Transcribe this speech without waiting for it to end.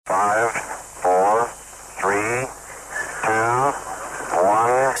5, 4, 3, 2,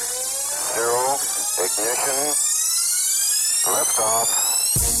 1, 0, ignition, liftoff.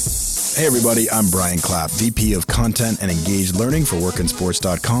 Hey everybody, I'm Brian Clapp, VP of Content and Engaged Learning for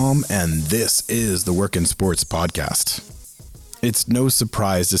WorkinSports.com, and this is the Workin Sports Podcast. It's no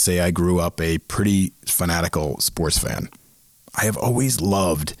surprise to say I grew up a pretty fanatical sports fan. I have always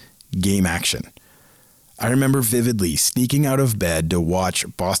loved game action. I remember vividly sneaking out of bed to watch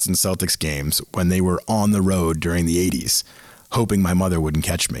Boston Celtics games when they were on the road during the 80s, hoping my mother wouldn't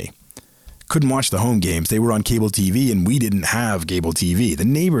catch me. Couldn't watch the home games. They were on cable TV and we didn't have cable TV. The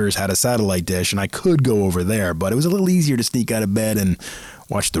neighbors had a satellite dish and I could go over there, but it was a little easier to sneak out of bed and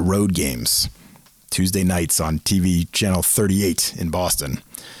watch the road games. Tuesday nights on TV channel 38 in Boston.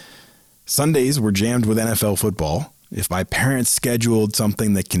 Sundays were jammed with NFL football. If my parents scheduled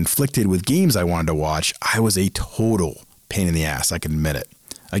something that conflicted with games I wanted to watch, I was a total pain in the ass, I can admit it.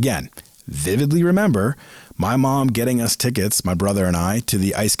 Again, vividly remember my mom getting us tickets, my brother and I, to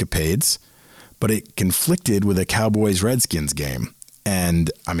the Ice Capades, but it conflicted with a Cowboys-Redskins game.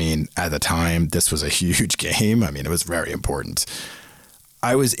 And, at the time, this was a huge game. It was very important.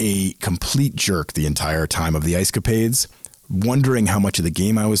 I was a complete jerk the entire time of the Ice Capades, wondering how much of the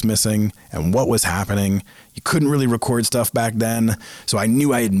game I was missing and what was happening. You couldn't really record stuff back then, so I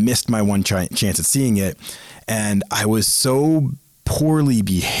knew I had missed my one chance at seeing it, and I was so poorly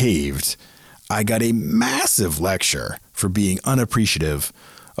behaved, I got a massive lecture for being unappreciative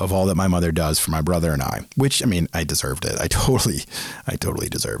of all that my mother does for my brother and I, which, I deserved it. I totally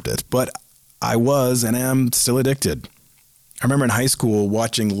deserved it, but I was and am still addicted. I remember in high school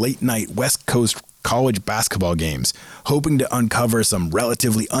watching late night West Coast college basketball games, hoping to uncover some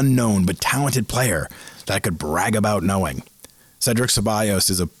relatively unknown but talented player that I could brag about knowing. Cedric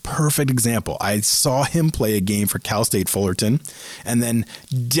Ceballos is a perfect example. I saw him play a game for Cal State Fullerton and then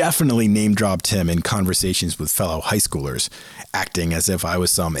definitely name-dropped him in conversations with fellow high schoolers, acting as if I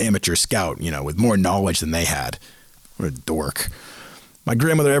was some amateur scout, with more knowledge than they had. What a dork. My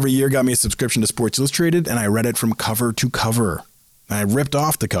grandmother every year got me a subscription to Sports Illustrated, and I read it from cover to cover. I ripped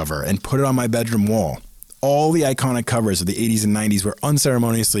off the cover and put it on my bedroom wall. All the iconic covers of the 80s and 90s were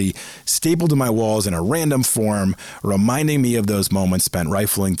unceremoniously stapled to my walls in a random form, reminding me of those moments spent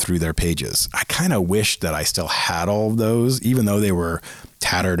rifling through their pages. I kind of wished that I still had all of those, even though they were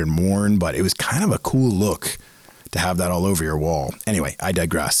tattered and worn, but it was kind of a cool look to have that all over your wall. Anyway, I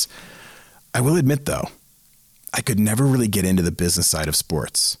digress. I will admit, though, I could never really get into the business side of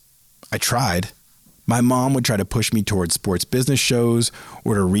sports. I tried. My mom would try to push me towards sports business shows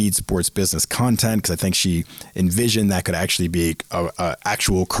or to read sports business content because I think she envisioned that could actually be a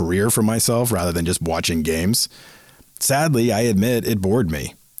actual career for myself rather than just watching games. Sadly, I admit it bored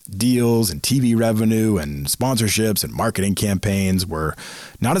me. Deals and TV revenue and sponsorships and marketing campaigns were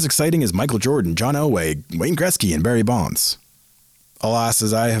not as exciting as Michael Jordan, John Elway, Wayne Gretzky, and Barry Bonds. Alas,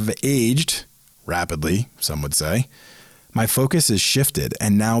 as I have aged rapidly, some would say, my focus has shifted,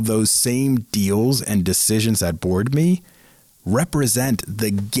 and now those same deals and decisions that bored me represent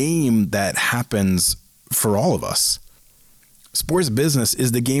the game that happens for all of us. Sports business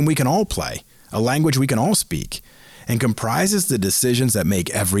is the game we can all play, a language we can all speak, and comprises the decisions that make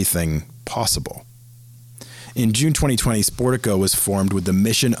everything possible. In June 2020, Sportico was formed with the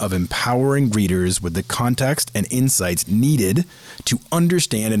mission of empowering readers with the context and insights needed to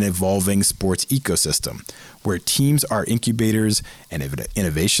understand an evolving sports ecosystem, where teams are incubators and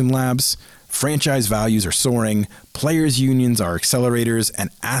innovation labs, franchise values are soaring, players' unions are accelerators, and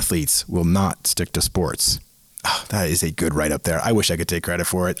athletes will not stick to sports. Oh, that is a good write-up there. I wish I could take credit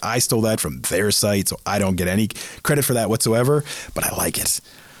for it. I stole that from their site, so I don't get any credit for that whatsoever, but I like it.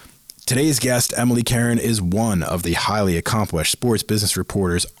 Today's guest, Emily Caron, is one of the highly accomplished sports business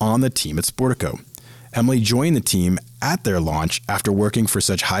reporters on the team at Sportico. Emily joined the team at their launch after working for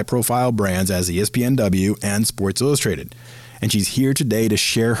such high-profile brands as ESPNW and Sports Illustrated. And she's here today to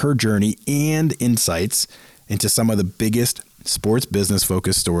share her journey and insights into some of the biggest sports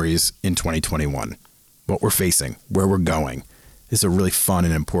business-focused stories in 2021. What we're facing, where we're going. It's a really fun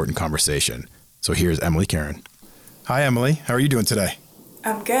and important conversation. So here's Emily Caron. Hi, Emily. How are you doing today?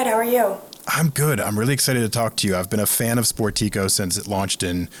 I'm good. How are you? I'm good. I'm really excited to talk to you. I've been a fan of Sportico since it launched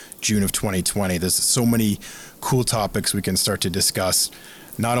in June of 2020. There's so many cool topics we can start to discuss,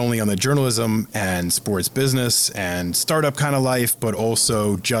 not only on the journalism and sports business and startup kind of life, but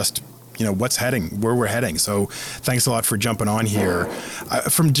also just, where we're heading. So thanks a lot for jumping on here.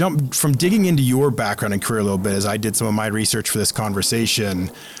 From digging into your background and career a little bit, as I did some of my research for this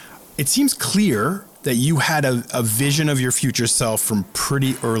conversation, it seems clear that you had a vision of your future self from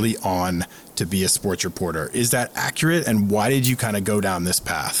pretty early on to be a sports reporter. Is that accurate? And why did you kind of go down this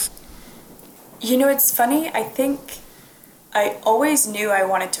path? You know, it's funny. I think I always knew I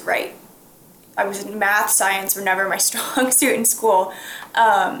wanted to write. I was in math, science were never my strong suit in school.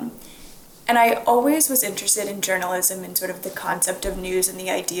 And I always was interested in journalism and sort of the concept of news and the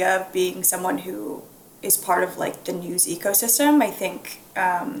idea of being someone who is part of like the news ecosystem. I think,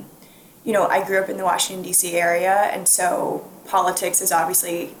 you know, I grew up in the Washington, D.C. area, and so politics is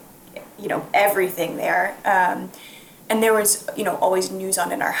obviously, you know, everything there. And there was, you know, always news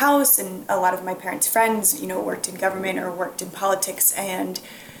on in our house, and a lot of my parents' friends, you know, worked in government or worked in politics. And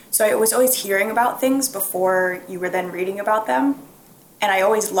so I was always hearing about things before you were then reading about them. And I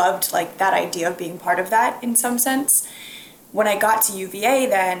always loved like that idea of being part of that in some sense. When I got to UVA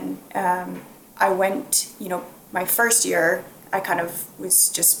then, I went, you know, my first year, I kind of was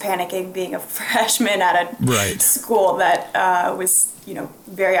just panicking being a freshman at a school that was, you know,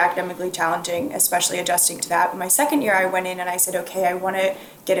 very academically challenging, especially adjusting to that. But my second year I went in and I said, okay, I want to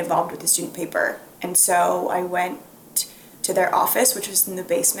get involved with the student paper. And so I went to their office, which was in the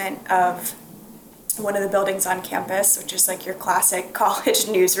basement of one of the buildings on campus, which is like your classic college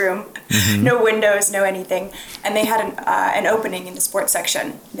newsroom, no windows, no anything. And they had an opening in the sports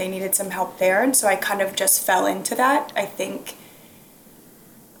section. They needed some help there. And so I kind of just fell into that. I think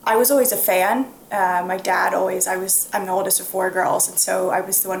I was always a fan. My dad always, I'm the oldest of 4 girls. And so I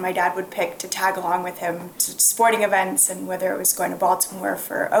was the one my dad would pick to tag along with him to sporting events, and whether it was going to Baltimore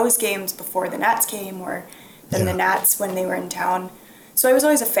for O's games before the Nats came, or then the Nats when they were in town. So I was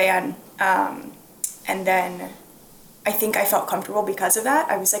always a fan. And then I think I felt comfortable because of that.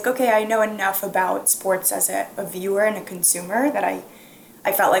 I was like, okay, I know enough about sports as a viewer and a consumer that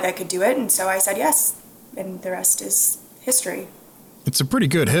I felt like I could do it. And so I said yes. And the rest is history. It's a pretty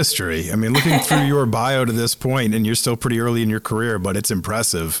good history. I mean, looking through your bio to this point, and you're still pretty early in your career, but it's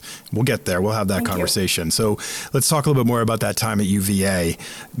impressive. We'll get there. We'll have that conversation. So let's talk a little bit more about that time at UVA.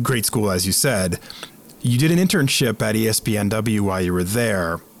 Great school, as you said. You did an internship at ESPNW while you were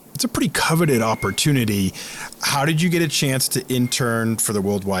there. It's a pretty coveted opportunity. How did you get a chance to intern for the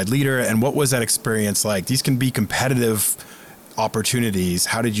Worldwide Leader, and what was that experience like? These can be competitive opportunities.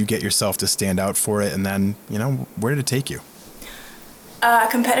 How did you get yourself to stand out for it? And then, you know, where did it take you?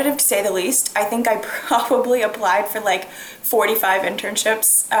 Competitive to say the least. I think I probably applied for like 45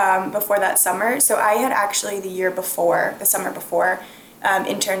 internships before that summer. So I had actually the summer before,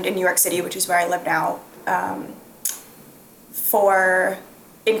 interned in New York City, which is where I live now,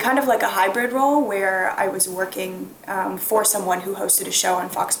 in kind of like a hybrid role where I was working for someone who hosted a show on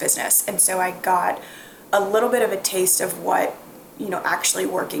Fox Business. And so I got a little bit of a taste of what, you know, actually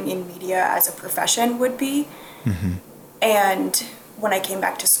working in media as a profession would be. And when I came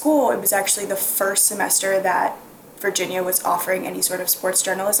back to school, it was actually the first semester that Virginia was offering any sort of sports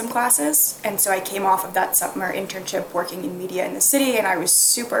journalism classes. And so I came off of that summer internship working in media in the city, and I was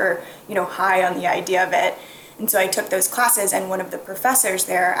super, you know, high on the idea of it. And so I took those classes, and one of the professors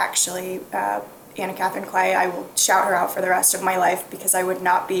there actually, Anna Catherine Clay, I will shout her out for the rest of my life because I would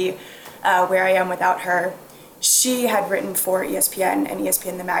not be where I am without her. She had written for ESPN and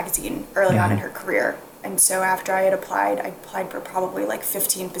ESPN the magazine early on in her career. And so after I applied for probably like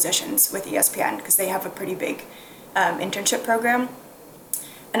 15 positions with ESPN because they have a pretty big internship program.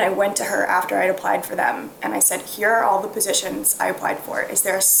 And I went to her after I'd applied for them, and I said, here are all the positions I applied for. Is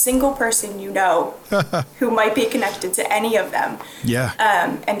there a single person you know who might be connected to any of them? Yeah.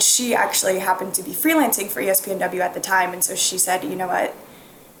 And she actually happened to be freelancing for ESPNW at the time, and so she said, you know what?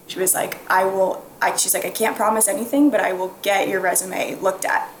 She was like, she's like, I can't promise anything, but I will get your resume looked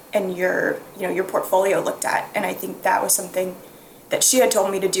at and your portfolio looked at. And I think that was something that she had told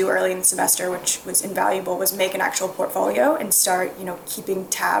me to do early in the semester, which was invaluable, was make an actual portfolio and start, you know, keeping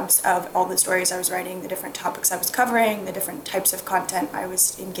tabs of all the stories I was writing, the different topics I was covering, the different types of content I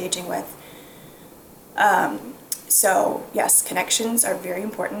was engaging with. So yes, connections are very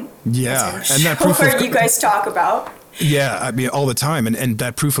important. Yeah, and that proof of you guys talk about. Yeah, I mean, all the time. And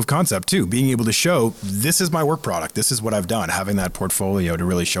that proof of concept, too, being able to show this is my work product. This is what I've done. Having that portfolio to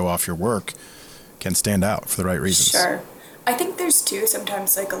really show off your work can stand out for the right reasons. Sure. I think there's, too,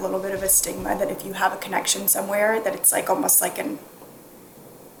 sometimes like a little bit of a stigma that if you have a connection somewhere, that it's like almost like an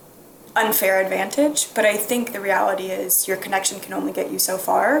unfair advantage. But I think the reality is your connection can only get you so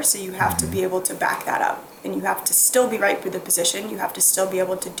far. So you have to be able to back that up. And you have to still be right for the position. You have to still be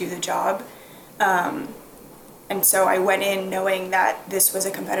able to do the job. And so I went in knowing that this was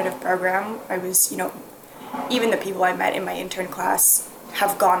a competitive program. I was, you know, even the people I met in my intern class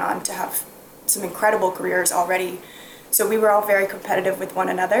have gone on to have some incredible careers already. So we were all very competitive with one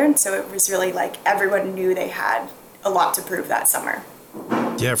another. And so it was really like everyone knew they had a lot to prove that summer.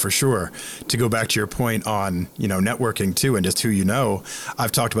 Yeah, for sure. To go back to your point on, networking too, and just who you know,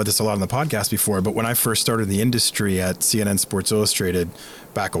 I've talked about this a lot on the podcast before, but when I first started in the industry at CNN Sports Illustrated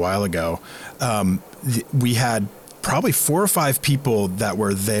back a while ago, we had probably 4 or 5 people that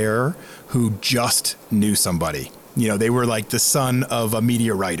were there who just knew somebody. They were like the son of a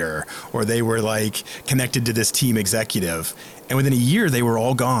media writer, or they were like connected to this team executive. And within a year, they were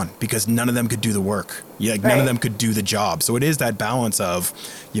all gone because none of them could do the work. None of them could do the job. So it is that balance of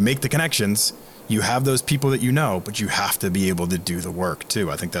you make the connections, you have those people that you know, but you have to be able to do the work too.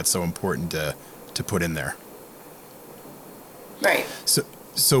 I think that's so important to put in there. Right.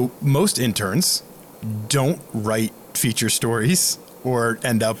 So most interns don't write feature stories or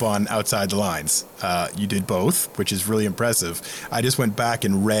end up on Outside the Lines. You did both, which is really impressive. I just went back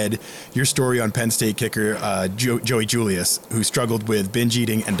and read your story on Penn State kicker Joey Julius, who struggled with binge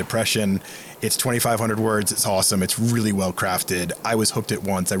eating and depression. It's 2,500 words. It's awesome. It's really well crafted. I was hooked at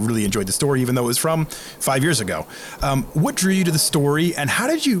once. I really enjoyed the story, even though it was from 5 years ago. What drew you to the story, and how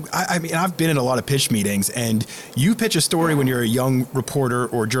did you, I mean, I've been in a lot of pitch meetings, and you pitch a story when you're a young reporter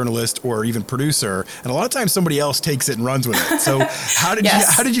or journalist or even producer, and a lot of times somebody else takes it and runs with it. So how did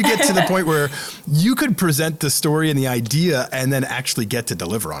you get to the point where you could present the story and the idea and then actually get to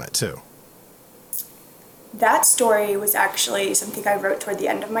deliver on it too? That story was actually something I wrote toward the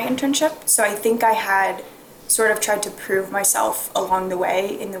end of my internship. So I think I had sort of tried to prove myself along the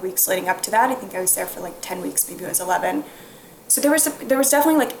way in the weeks leading up to that. I think I was there for like 10 weeks, maybe it was 11. So there was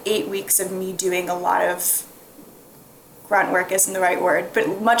definitely like 8 weeks of me doing a lot of grunt work isn't the right word,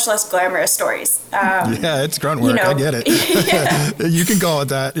 but much less glamorous stories. Yeah, it's grunt work. I get it. Yeah. You can call it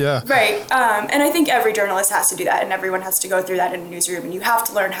that. Yeah. Right. And I think every journalist has to do that, and everyone has to go through that in a newsroom. And you have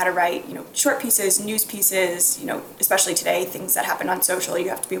to learn how to write, short pieces, news pieces. Especially today, things that happen on social. You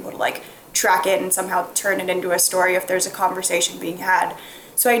have to be able to like track it and somehow turn it into a story if there's a conversation being had.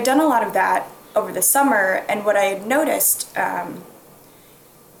 So I had done a lot of that over the summer, and what I had noticed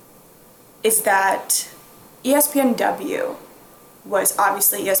is that ESPNW was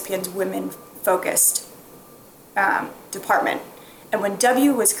obviously ESPN's women-focused department. And when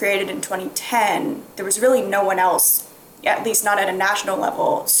W was created in 2010, there was really no one else, at least not at a national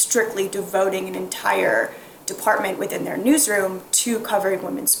level, strictly devoting an entire department within their newsroom to covering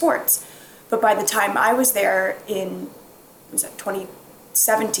women's sports. But by the time I was there in,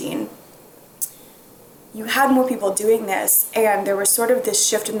 2017, you had more people doing this, and there was sort of this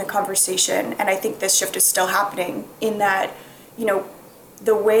shift in the conversation, and I think this shift is still happening in that,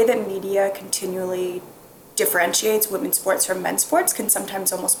 the way that media continually differentiates women's sports from men's sports can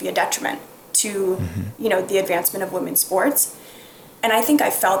sometimes almost be a detriment to, the advancement of women's sports. And I think I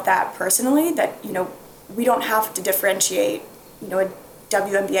felt that personally, that, we don't have to differentiate, a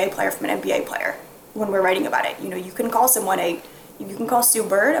WNBA player from an NBA player when we're writing about it. You can call someone you can call Sue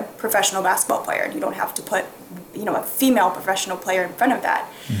Bird a professional basketball player, and you don't have to put, a female professional player in front of that.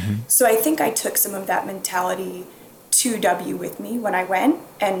 Mm-hmm. So I think I took some of that mentality to W with me when I went,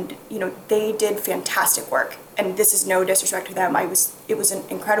 and, they did fantastic work. And this is no disrespect to them. It was an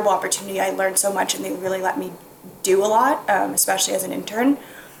incredible opportunity. I learned so much, and they really let me do a lot, especially as an intern.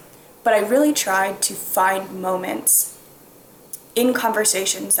 But I really tried to find moments in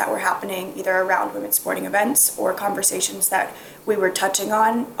conversations that were happening either around women's sporting events or conversations that we were touching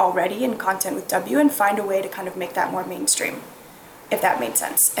on already in content with W, and find a way to kind of make that more mainstream, if that made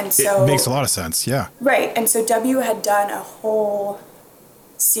sense. And so it makes a lot of sense, yeah. Right. And so W had done a whole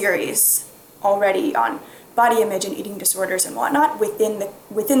series already on body image and eating disorders and whatnot within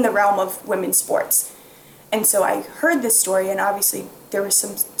the realm of women's sports. And so I heard this story, and obviously there was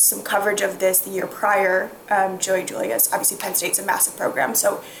some coverage of this the year prior. Joey Julius, obviously Penn State's a massive program,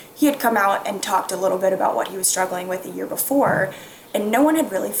 so he had come out and talked a little bit about what he was struggling with the year before, and no one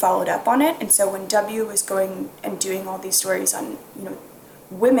had really followed up on it. And so when W was going and doing all these stories on,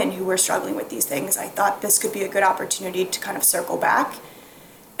 women who were struggling with these things, I thought this could be a good opportunity to kind of circle back.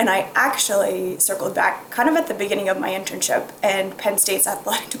 And I actually circled back kind of at the beginning of my internship, and Penn State's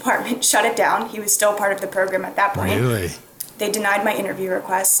athletic department shut it down. He was still part of the program at that point. Really? They denied my interview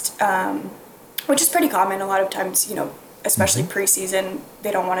request, which is pretty common. A lot of times, especially preseason,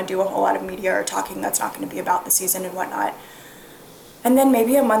 they don't want to do a whole lot of media or talking that's not going to be about the season and whatnot. And then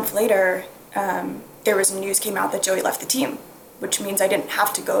maybe a month later, there was news came out that Joey left the team, which means I didn't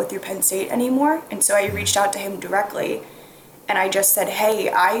have to go through Penn State anymore. And so I reached out to him directly. And I just said, hey,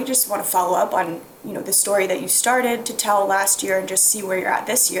 I just want to follow up on, the story that you started to tell last year and just see where you're at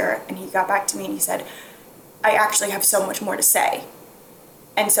this year. And he got back to me and he said, I actually have so much more to say.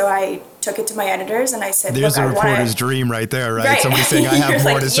 And so I took it to my editors and I said, there's look, a reporter's dream right there, right? Somebody saying, I have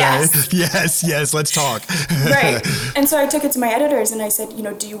more like, to say. Yes, let's talk. Right. And so I took it to my editors and I said,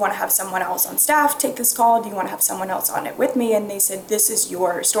 do you want to have someone else on staff take this call? Do you want to have someone else on it with me? And they said, this is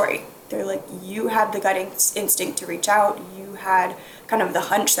your story. They're like, you had the gut instinct to reach out. You had kind of the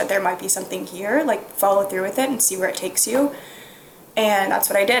hunch that there might be something here, like follow through with it and see where it takes you. And that's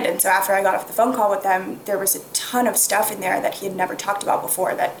what I did. And so after I got off the phone call with them, there was a ton of stuff in there that he had never talked about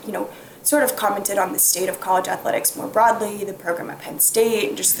before that, sort of commented on the state of college athletics more broadly, the program at Penn State,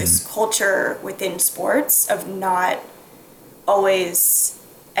 and just this culture within sports of not always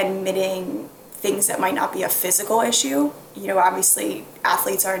admitting things that might not be a physical issue. Obviously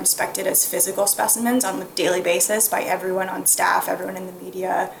athletes are inspected as physical specimens on a daily basis by everyone on staff, everyone in the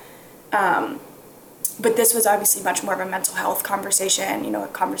media. But this was obviously much more of a mental health conversation, a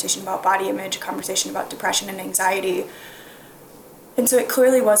conversation about body image, a conversation about depression and anxiety. And so it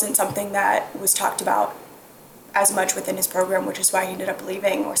clearly wasn't something that was talked about as much within his program, which is why he ended up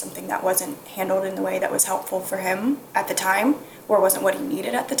leaving, or something that wasn't handled in the way that was helpful for him at the time, or wasn't what he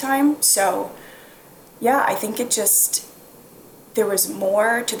needed at the time. So, yeah, I think there was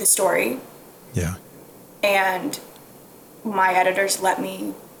more to the story. Yeah. And my editors let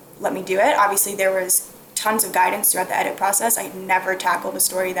me do it. Obviously, there was tons of guidance throughout the edit process. I had never tackled a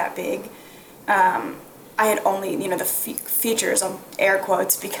story that big. I had only, the features on air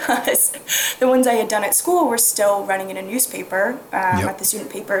quotes, because the ones I had done at school were still running in a newspaper at the student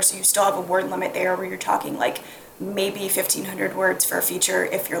paper. So you still have a word limit there where you're talking like maybe 1,500 words for a feature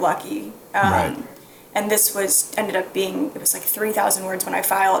if you're lucky. Right. And this ended up being, it was like 3,000 words when I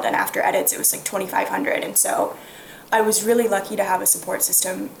filed, and after edits it was like 2,500. And so I was really lucky to have a support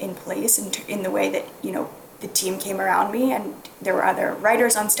system in place in the way that, the team came around me, and there were other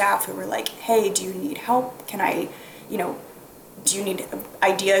writers on staff who were like, hey, do you need help? Can I, do you need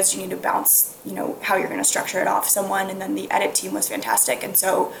ideas? Do you need to bounce, how you're going to structure it off someone? And then the edit team was fantastic. And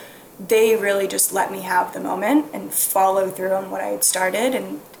so they really just let me have the moment and follow through on what I had started.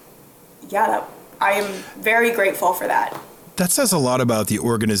 And yeah, I am very grateful for that. That says a lot about the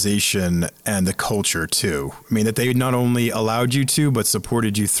organization and the culture too. I mean, that they not only allowed you to, but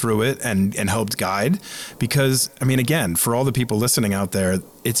supported you through it and helped guide. Because, I mean, again, for all the people listening out there,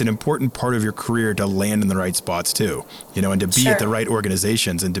 it's an important part of your career to land in the right spots too, and to be at the right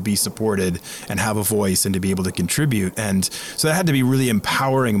organizations and to be supported and have a voice and to be able to contribute. And so that had to be a really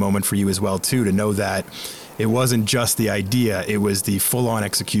empowering moment for you as well too, to know that it wasn't just the idea, it was the full-on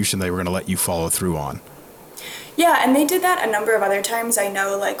execution they were going to let you follow through on. Yeah, and they did that a number of other times. I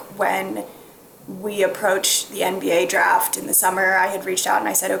know, like, when we approached the NBA draft in the summer, I had reached out and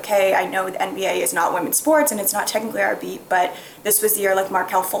I said, okay, I know the NBA is not women's sports and it's not technically our beat, but this was the year, like,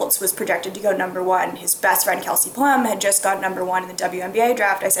 Markelle Fultz was projected to go number one. His best friend, Kelsey Plum, had just gone number one in the WNBA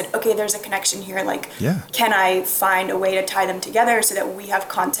draft. I said, okay, there's a connection here. Like, can I find a way to tie them together so that we have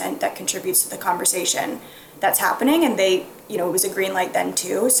content that contributes to the conversation that's happening? And they, it was a green light then,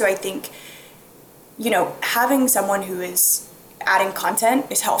 too. So I think, having someone who is adding content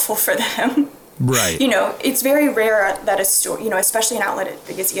is helpful for them. Right. It's very rare that a story, especially an outlet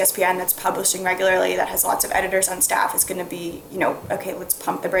like ESPN that's publishing regularly, that has lots of editors on staff, is going to be, okay, let's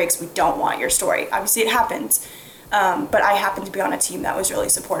pump the brakes. We don't want your story. Obviously, it happens. But I happened to be on a team that was really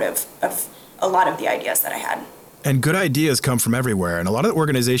supportive of a lot of the ideas that I had. And good ideas come from everywhere. And a lot of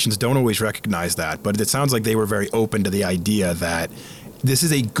organizations don't always recognize that. But it sounds like they were very open to the idea that this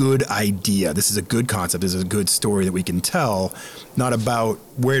is a good idea. This is a good concept. This is a good story that we can tell, not about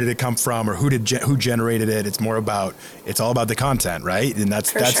where did it come from or who generated it. It's more about, it's all about the content, right? And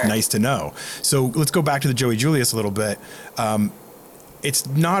that's sure. Nice to know. So let's go back to the Joey Julius a little bit. It's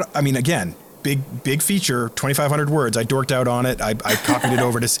not, again, big feature, 2,500 words. I dorked out on it. I copied it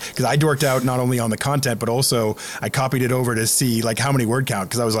over to, because I dorked out not only on the content, but also I copied it over to see like how many word count,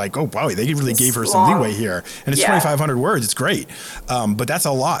 because I was like, oh, wow, they really gave her some leeway here. And it's 2,500 words. It's great. But that's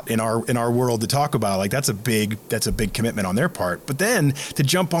a lot in our world to talk about. Like that's a big commitment on their part. But then to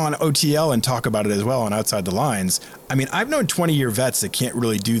jump on OTL and talk about it as well on Outside the Lines, I've known 20-year vets that can't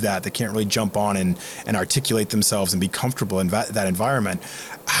really do that can't really jump on and articulate themselves and be comfortable in that environment.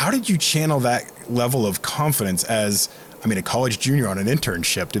 How did you channel that level of confidence as, a college junior on an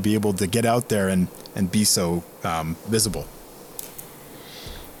internship to be able to get out there and be so visible?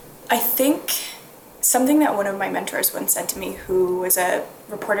 I think something that one of my mentors once said to me, who was a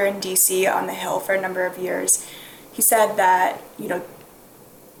reporter in DC on the Hill for a number of years, he said that,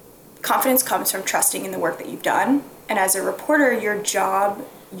 confidence comes from trusting in the work that you've done. And as a reporter, your job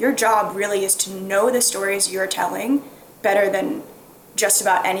really is to know the stories you're telling better than just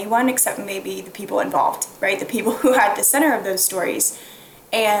about anyone except maybe the people involved, right? The people who are at the center of those stories.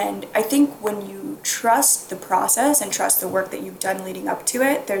 And I think when you trust the process and trust the work that you've done leading up to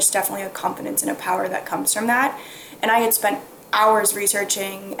it, there's definitely a confidence and a power that comes from that. And I had spent hours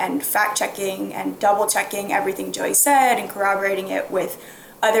researching and fact checking and double checking everything Joey said and corroborating it with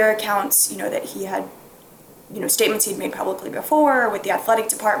other accounts, that he had, statements he'd made publicly before, with the athletic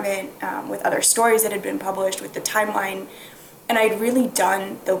department, with other stories that had been published, with the timeline. And I'd really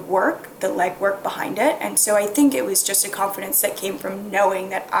done the work, the legwork behind it. And so I think it was just a confidence that came from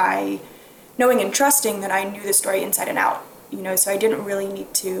knowing and trusting that I knew the story inside and out. So I didn't really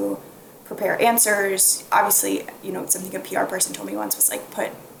need to prepare answers. Obviously, something a PR person told me once was put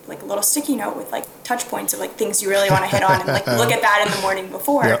a little sticky note with touch points of things you really want to hit on and look at that in the morning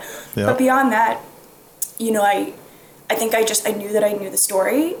before. Yep. But beyond that, I think I knew that I knew the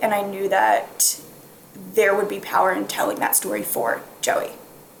story, and I knew that there would be power in telling that story for Joey.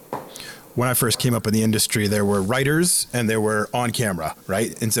 When I first came up in the industry, there were writers and there were on camera,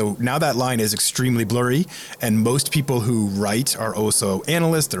 right? And so now that line is extremely blurry, and most people who write are also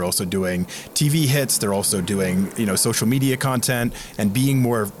analysts. They're also doing TV hits. They're also doing, social media content and being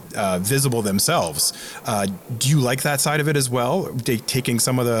more visible themselves. Do you like that side of it as well? Taking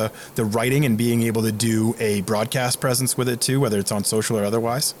some of the writing and being able to do a broadcast presence with it too, whether it's on social or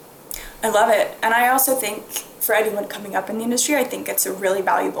otherwise? I love it. And I also think for anyone coming up in the industry, I think it's a really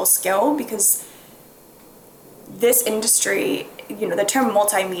valuable skill, because this industry, the term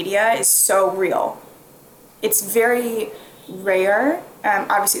multimedia is so real. It's very rare.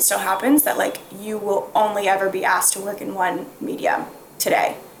 Obviously it still happens that you will only ever be asked to work in one medium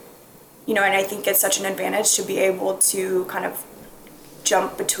today. And I think it's such an advantage to be able to kind of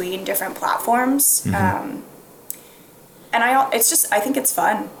jump between different platforms. Mm-hmm. And I think it's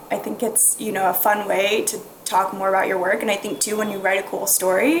fun. I think it's, a fun way to talk more about your work. And I think too, when you write a cool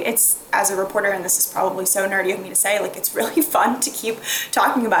story, it's, as a reporter, and this is probably so nerdy of me to say, it's really fun to keep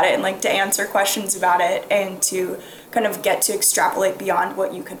talking about it and to answer questions about it and to kind of get to extrapolate beyond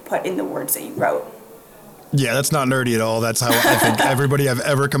what you could put in the words that you wrote. Yeah, that's not nerdy at all. That's how I think everybody I've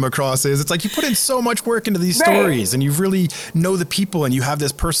ever come across is. It's you put in so much work into these stories, and you really know the people, and you have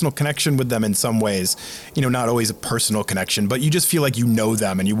this personal connection with them in some ways. Not always a personal connection, but you just feel like you know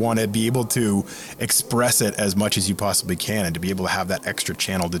them, and you want to be able to express it as much as you possibly can, and to be able to have that extra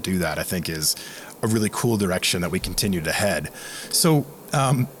channel to do that, I think is a really cool direction that we continue to head. So,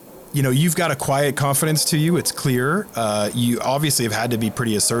 you've got a quiet confidence to you. It's clear. You obviously have had to be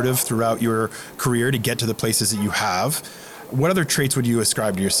pretty assertive throughout your career to get to the places that you have. What other traits would you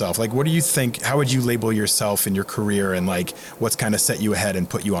ascribe to yourself? What do you think, how would you label yourself in your career, and what's kind of set you ahead and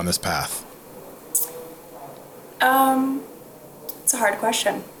put you on this path? It's a hard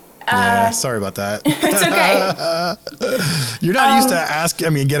question. Yeah, sorry about that. It's okay. You're not used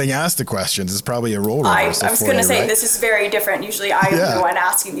to getting asked the questions. It's probably a role reversal. I was going to say, right? This is very different. Usually I am the one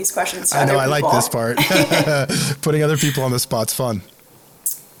asking these questions to other people. I like this part. Putting other people on the spot's fun.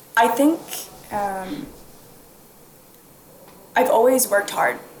 I think I've always worked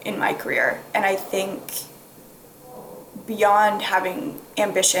hard in my career, and I think beyond having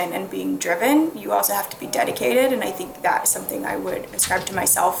ambition and being driven, you also have to be dedicated, and I think that's something I would ascribe to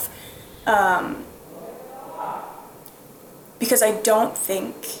myself, because I don't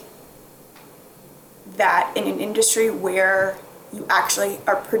think that in an industry where you actually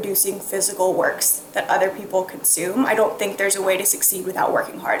are producing physical works that other people consume, I don't think there's a way to succeed without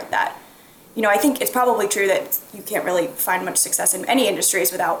working hard at that. I think it's probably true that you can't really find much success in any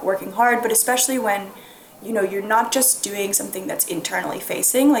industries without working hard, but especially when you're not just doing something that's internally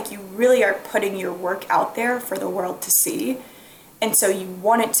facing, you really are putting your work out there for the world to see. And so you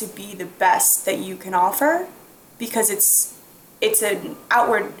want it to be the best that you can offer, because it's an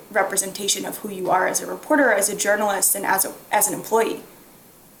outward representation of who you are as a reporter, as a journalist, and as an employee.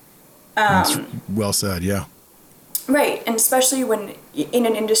 That's well said, yeah. Right, and especially when in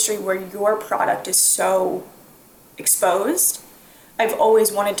an industry where your product is so exposed, I've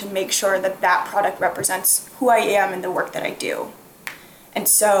always wanted to make sure that that product represents who I am and the work that I do. And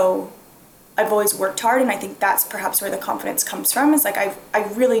so I've always worked hard, and I think that's perhaps where the confidence comes from, is I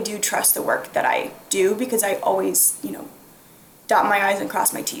really do trust the work that I do, because I always, dot my I's and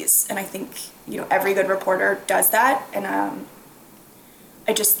cross my T's. And I think, every good reporter does that. And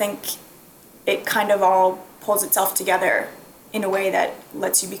I just think it kind of all pulls itself together in a way that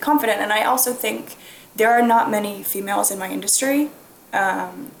lets you be confident. And I also think there are not many females in my industry.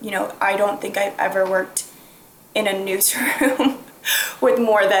 I don't think I've ever worked in a newsroom with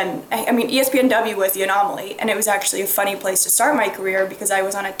more than, ESPNW was the anomaly, and it was actually a funny place to start my career because I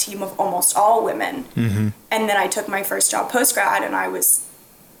was on a team of almost all women. Mm-hmm. And then I took my first job post-grad, and I was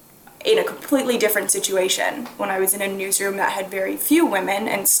in a completely different situation when I was in a newsroom that had very few women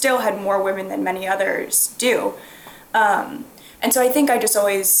and still had more women than many others do. And so I think I just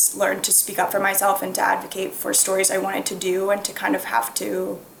always learned to speak up for myself and to advocate for stories I wanted to do, and to kind of have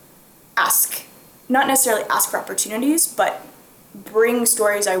to ask, not necessarily ask for opportunities, but bring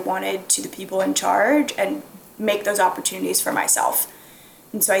stories I wanted to the people in charge and make those opportunities for myself.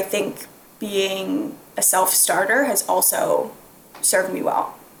 And so I think being a self-starter has also served me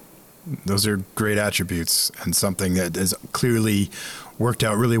well. Those are great attributes and something that has clearly worked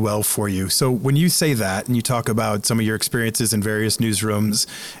out really well for you. So when you say that and you talk about some of your experiences in various newsrooms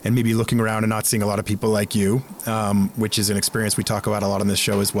and maybe looking around and not seeing a lot of people like you, which is an experience we talk about a lot on this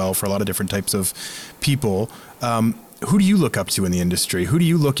show as well for a lot of different types of people, who do you look up to in the industry? Who do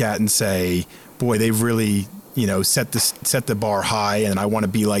you look at and say, boy, they've really, set the bar high and I want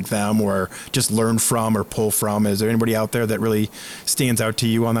to be like them, or just learn from or pull from? Is there anybody out there that really stands out to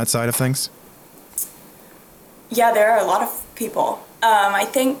you on that side of things? Yeah, there are a lot of people. I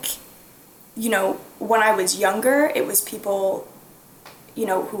think, when I was younger, it was people,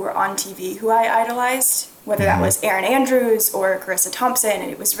 who were on TV who I idolized, whether that was Erin Andrews or Carissa Thompson.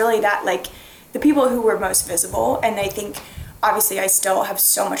 And it was really that, like, the people who were most visible. And I think, obviously, I still have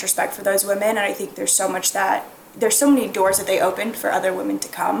so much respect for those women. And I think there's so many doors that they opened for other women to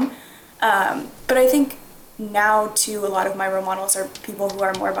come. But I think now, too, a lot of my role models are people who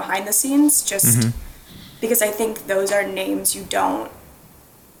are more behind the scenes, just because I think those are names you don't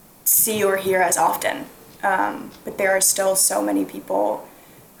see or hear as often. But there are still so many people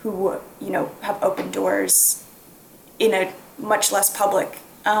who, have opened doors in a much less public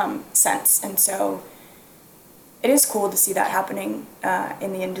sense. And so it is cool to see that happening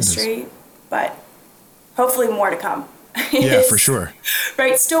in the industry, but hopefully more to come. Yeah, for sure.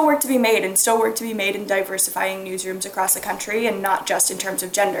 Right, still work to be made, and still work to be made in diversifying newsrooms across the country, and not just in terms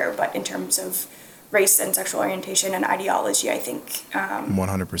of gender, but in terms of race and sexual orientation and ideology, I think.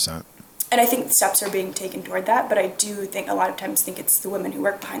 100%. And I think steps are being taken toward that, but I do think a lot of times think it's the women who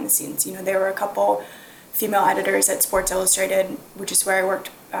work behind the scenes. There were a couple female editors at Sports Illustrated, which is where I worked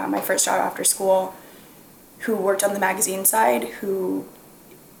my first job after school, who worked on the magazine side, who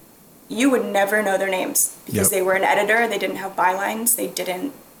you would never know their names because they were an editor, they didn't have bylines, they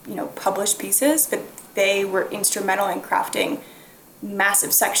didn't, publish pieces, but they were instrumental in crafting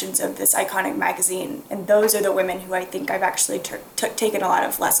massive sections of this iconic magazine. And those are the women who I think I've actually taken a lot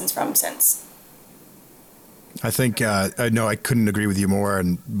of lessons from since. I think, I couldn't agree with you more.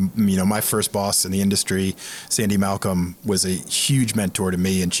 And, my first boss in the industry, Sandy Malcolm, was a huge mentor to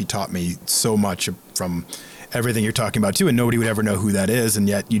me, and she taught me so much from everything you're talking about too, and nobody would ever know who that is. And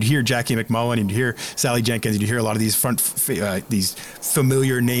yet you'd hear Jackie McMullen, you'd hear Sally Jenkins, you'd hear a lot of these these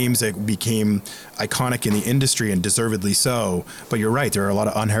familiar names that became iconic in the industry, and deservedly so. But you're right, there are a lot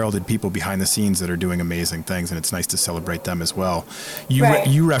of unheralded people behind the scenes that are doing amazing things, and it's nice to celebrate them as well.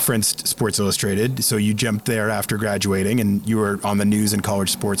 You referenced Sports Illustrated, so you jumped there after graduating, and you were on the news and college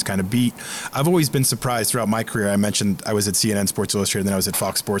sports kind of beat. I've always been surprised throughout my career. I mentioned I was at CNN Sports Illustrated, then I was at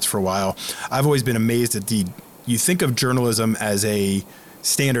Fox Sports for a while. I've always been amazed at you think of journalism as a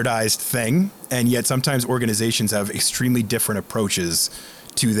standardized thing, and yet sometimes organizations have extremely different approaches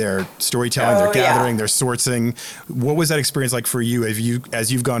to their storytelling, their gathering, their sourcing. What was that experience like for you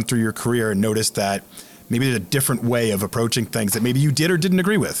as you've gone through your career and noticed that maybe there's a different way of approaching things that maybe you did or didn't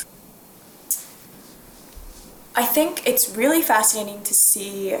agree with? I think it's really fascinating to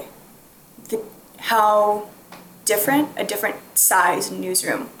see how different a different size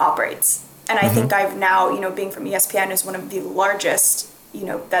newsroom operates. And I think I've now, being from ESPN is one of the largest,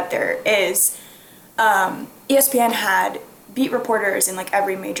 that there is. ESPN had beat reporters in like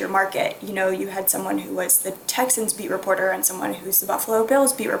every major market. You had someone who was the Texans beat reporter and someone who's the Buffalo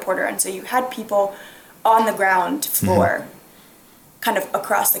Bills beat reporter. And so you had people on the ground floor kind of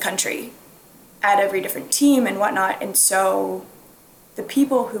across the country at every different team and whatnot. And so the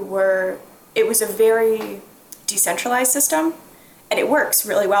people it was a very decentralized system. And it works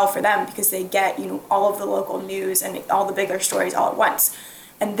really well for them because they get, all of the local news and all the bigger stories all at once.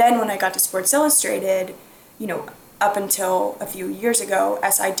 And then when I got to Sports Illustrated, up until a few years ago,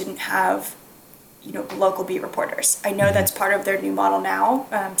 SI didn't have, local beat reporters. I know that's part of their new model now,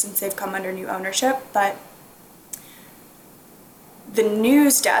 since they've come under new ownership, but the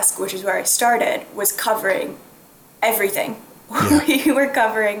news desk, which is where I started, was covering everything. Yeah. We were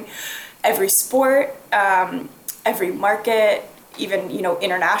covering every sport, every market, even,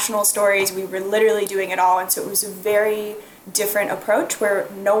 international stories. We were literally doing it all. And so it was a very different approach where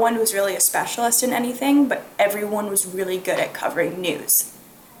no one was really a specialist in anything, but everyone was really good at covering news.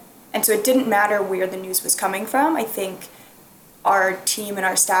 And so it didn't matter where the news was coming from. I think our team and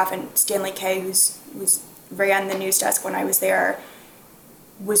our staff, and Stanley Kay, who's ran the news desk when I was there,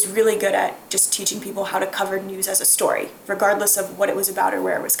 was really good at just teaching people how to cover news as a story, regardless of what it was about or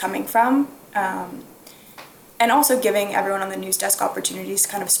where it was coming from. And also giving everyone on the news desk opportunities to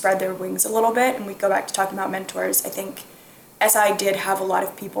kind of spread their wings a little bit. And we go back to talking about mentors. I think SI did have a lot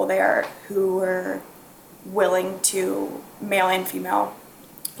of people there who were willing to, male and female,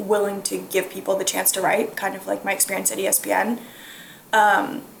 willing to give people the chance to write, kind of like my experience at ESPN.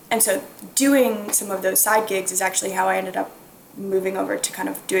 And so doing some of those side gigs is actually how I ended up moving over to kind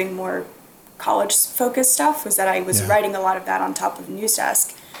of doing more college-focused stuff, was that I was writing a lot of that on top of the news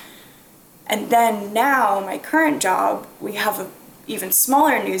desk. And then now, my current job, we have an even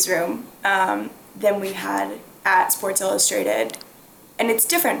smaller newsroom than we had at Sports Illustrated. And it's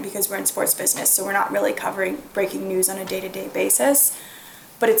different because we're in sports business, so we're not really covering breaking news on a day-to-day basis.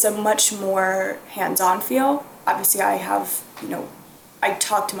 But it's a much more hands-on feel. Obviously, I have, I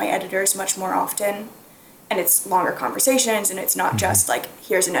talk to my editors much more often, and it's longer conversations, and it's not just like,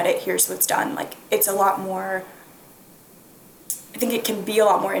 here's an edit, here's what's done. Like, it's a lot more, I think it can be a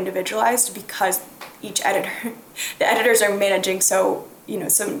lot more individualized because each editor, the editors are managing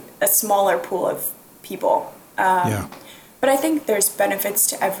a smaller pool of people. But I think there's benefits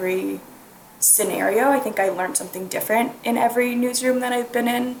to every scenario. I think I learned something different in every newsroom that I've been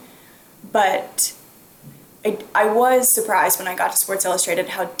in, but I was surprised when I got to Sports Illustrated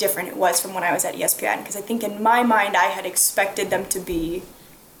how different it was from when I was at ESPN, because I think in my mind I had expected them to be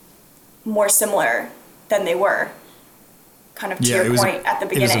more similar than they were, kind of to your point at the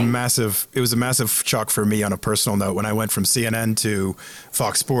beginning. It was a massive shock for me on a personal note. When I went from CNN to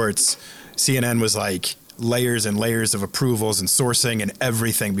Fox Sports, CNN was like layers and layers of approvals and sourcing and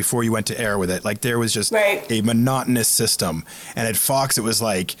everything before you went to air with it. Like, there was just a monotonous system. And at Fox, it was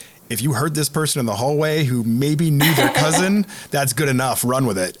like, if you heard this person in the hallway who maybe knew their cousin, that's good enough, run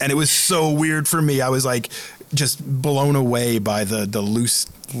with it. And it was so weird for me. I was like just blown away by the loose,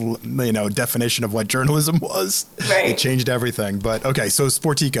 definition of what journalism was. It changed everything. But okay, so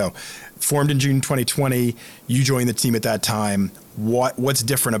Sportico, formed in June 2020, you joined the team at that time. What's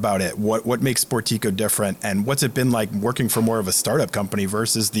different about it? What makes Sportico different? And what's it been like working for more of a startup company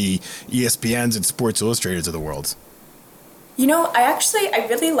versus the ESPNs and Sports Illustrateds of the world? I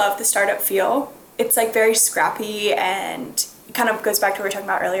really love the startup feel. It's like very scrappy, and it kind of goes back to what we were talking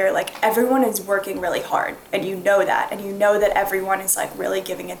about earlier. Like, everyone is working really hard, and you know that, everyone is like really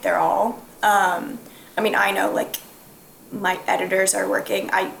giving it their all. I know like my editors are working.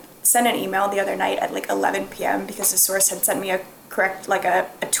 I sent an email the other night at like 11 p.m. because the source had sent me a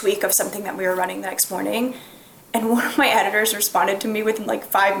tweak of something that we were running the next morning. And one of my editors responded to me within like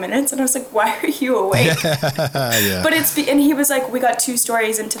 5 minutes, and I was like, "Why are you awake?" And he was like, "We got 2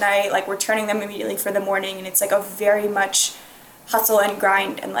 stories in tonight. Like, we're turning them immediately for the morning, and it's like a very much hustle and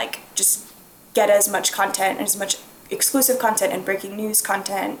grind, and like just get as much content and as much exclusive content and breaking news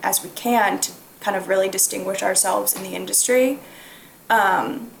content as we can to kind of really distinguish ourselves in the industry."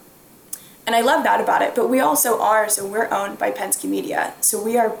 And I love that about it. But we also we're owned by Penske Media, so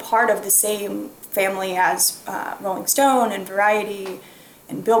we are part of the same family as Rolling Stone and Variety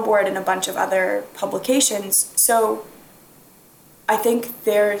and Billboard and a bunch of other publications. So I think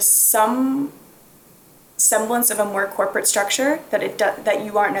there's some semblance of a more corporate structure that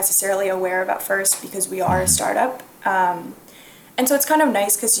you aren't necessarily aware of at first, because we are a startup. And so it's kind of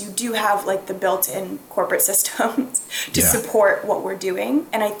nice because you do have like the built-in corporate systems to support what we're doing.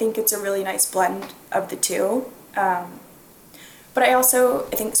 And I think it's a really nice blend of the two. But I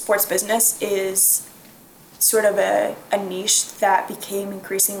think sports business is sort of a niche that became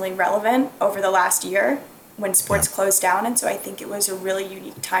increasingly relevant over the last year when sports closed down. And so I think it was a really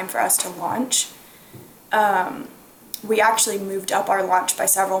unique time for us to launch. We actually moved up our launch by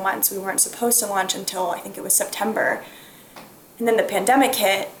several months. We weren't supposed to launch until I think it was September. And then the pandemic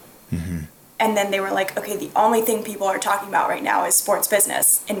hit. And then they were like, okay, the only thing people are talking about right now is sports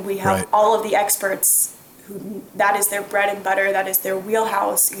business. And we have all of the experts who that is their bread and butter, that is their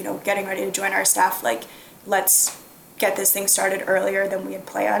wheelhouse, getting ready to join our staff. Like, let's get this thing started earlier than we had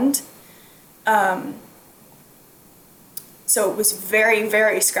planned. So it was very,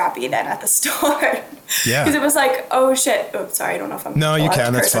 very scrappy then at the start. Yeah. Because it was like, oh shit. Oh, sorry, I don't know if I'm. No, you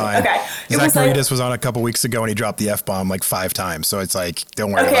can. That's fine. Okay. Zach Garitas was on a couple weeks ago and he dropped the F-bomb like 5 times. So it's like,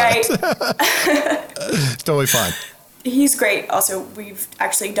 don't worry about it. It's totally fine. He's great. Also, we've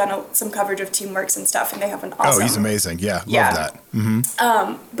actually done some coverage of Teamworks and stuff, and they have an awesome. Oh, he's amazing. Yeah, love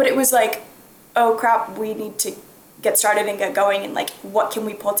that. But it was like, oh crap, we need to get started and get going, and like, what can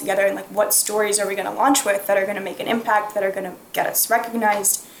we pull together, and like, what stories are we going to launch with that are going to make an impact, that are going to get us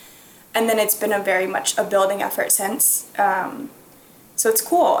recognized. And then it's been a very much a building effort since. So it's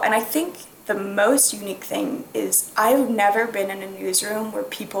cool. And I think the most unique thing is I've never been in a newsroom where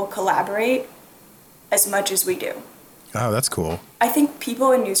people collaborate as much as we do. Oh, that's cool. I think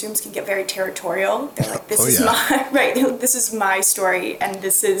people in newsrooms can get very territorial. They're like, this is yeah. my, right, this is my story and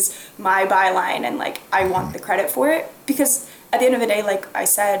this is my byline and like, I want the credit for it. Because at the end of the day, like I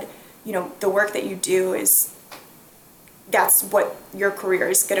said, you know, the work that you do is, that's what your career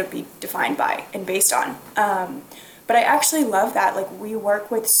is going to be defined by and based on. But I actually love that. Like we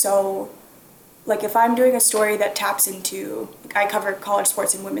work with like if I'm doing a story that taps into, I cover college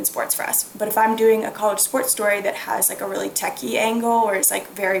sports and women's sports for us, but if I'm doing a college sports story that has like a really techie angle or is like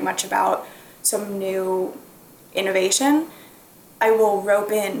very much about some new innovation, I will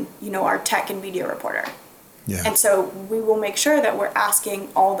rope in, you know, our tech and media reporter. Yeah. And so we will make sure that we're asking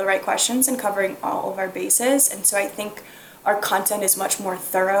all the right questions and covering all of our bases. And so I think our content is much more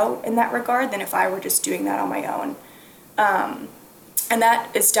thorough in that regard than if I were just doing that on my own. And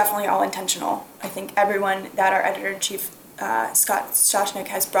that is definitely all intentional. I think everyone that our editor-in-chief, Scott Shoshnick,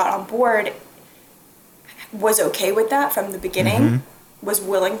 has brought on board was okay with that from the beginning, was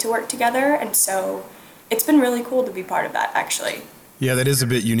willing to work together. And so it's been really cool to be part of that, actually. Yeah, that is a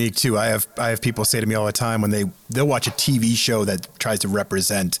bit unique too. I have people say to me all the time when they'll watch a TV show that tries to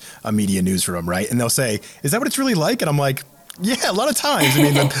represent a media newsroom, right? And they'll say, "Is that what it's really like?" And I'm like, "Yeah, a lot of times. I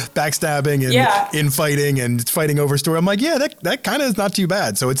mean, the backstabbing and infighting and fighting over story." I'm like, "Yeah, that kind of is not too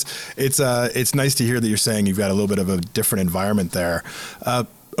bad." So it's nice to hear that you're saying you've got a little bit of a different environment there.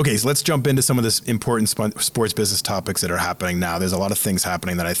 Okay, so let's jump into some of this important sports business topics that are happening now. There's a lot of things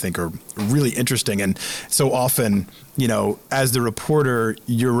happening that I think are really interesting. And so often, you know, as the reporter,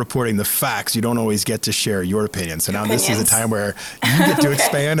 you're reporting the facts. You don't always get to share your opinion. So now this is a time where you get to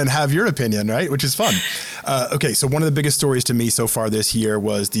expand and have your opinion, right? Which is fun. Okay, so one of the biggest stories to me so far this year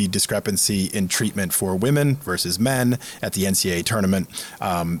was the discrepancy in treatment for women versus men at the NCAA tournament.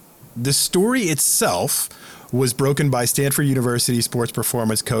 The story itself was broken by Stanford University sports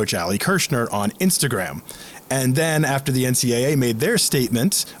performance coach Ali Kirshner on Instagram. And then after the NCAA made their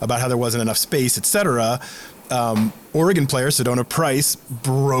statement about how there wasn't enough space, etc., Oregon player Sedona Price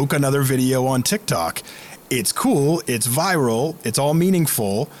broke another video on TikTok. It's cool, it's viral, it's all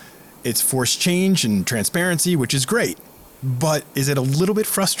meaningful, it's forced change and transparency, which is great. But is it a little bit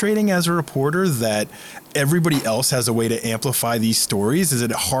frustrating as a reporter that everybody else has a way to amplify these stories? Is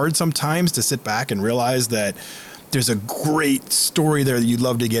it hard sometimes to sit back and realize that there's a great story there that you'd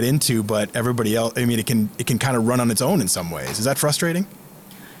love to get into, but everybody else, I mean, it can kind of run on its own in some ways. Is that frustrating?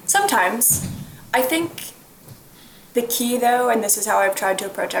 Sometimes. I think the key though, and this is how I've tried to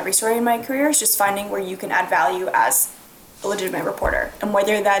approach every story in my career, is just finding where you can add value as a legitimate reporter, and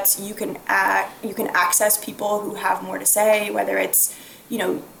whether that's you can access people who have more to say, whether it's, you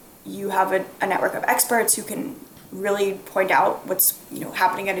know, you have a network of experts who can really point out what's, you know,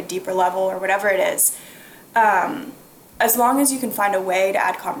 happening at a deeper level or whatever it is. As long as you can find a way to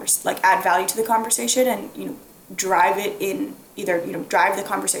add value to the conversation and, you know, drive it in either, you know, drive the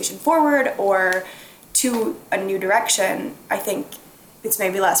conversation forward or to a new direction, I think it's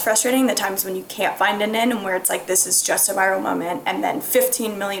maybe less frustrating the times when you can't find an in and where it's like, this is just a viral moment and then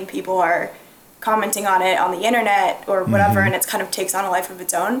 15 million people are commenting on it on the internet or whatever, and it's kind of takes on a life of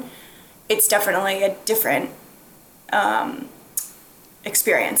its own. It's definitely a different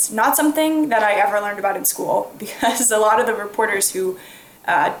experience. Not something that I ever learned about in school, because a lot of the reporters who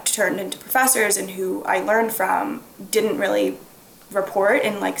turned into professors and who I learned from didn't really report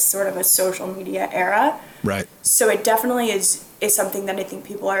in like sort of a social media era. Right. So it definitely is something that I think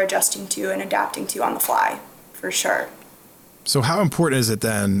people are adjusting to and adapting to on the fly, for sure. So how important is it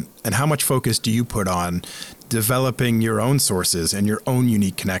then, and how much focus do you put on developing your own sources and your own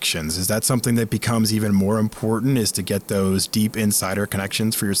unique connections? Is that something that becomes even more important, is to get those deep insider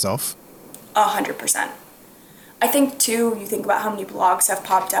connections for yourself? 100%. I think too, you think about how many blogs have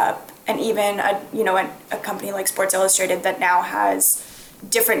popped up, and even a company like Sports Illustrated that now has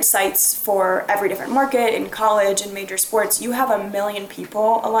different sites for every different market in college and major sports. You have 1 million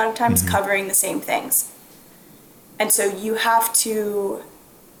people a lot of times covering the same things. And so you have to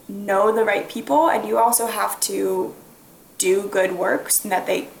know the right people, and you also have to do good work so that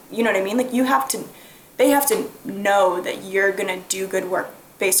they, you know what I mean? Like they have to know that you're going to do good work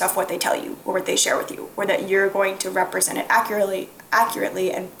based off what they tell you or what they share with you, or that you're going to represent it accurately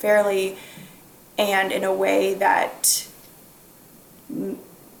and fairly and in a way that,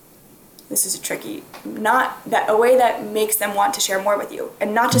 this is a way that makes them want to share more with you.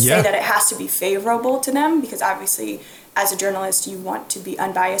 And not to say that it has to be favorable to them, because obviously as a journalist you want to be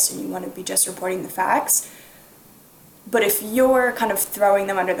unbiased and you want to be just reporting the facts. But if you're kind of throwing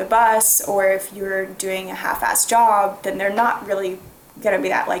them under the bus, or if you're doing a half-assed job, then they're not really going to be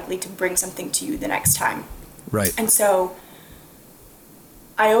that likely to bring something to you the next time. Right. And so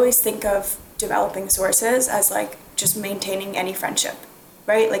I always think of developing sources as like just maintaining any friendship,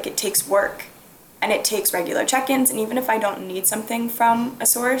 right? Like it takes work and it takes regular check-ins. And even if I don't need something from a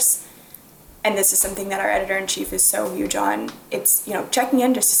source, and this is something that our editor-in-chief is so huge on, it's, checking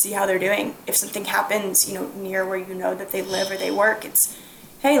in just to see how they're doing. If something happens, near where that they live or they work, it's,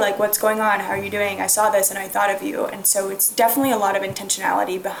 hey, like, what's going on? How are you doing? I saw this and I thought of you. And so it's definitely a lot of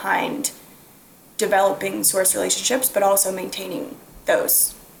intentionality behind developing source relationships, but also maintaining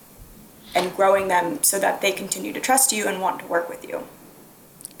those and growing them so that they continue to trust you and want to work with you.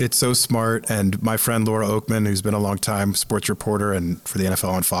 It's so smart. And my friend Laura Oakman, who's been a long time sports reporter and for the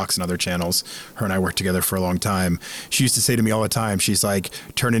NFL on Fox and other channels, her and I worked together for a long time. She used to say to me all the time, she's like,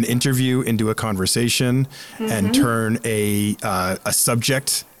 turn an interview into a conversation and turn a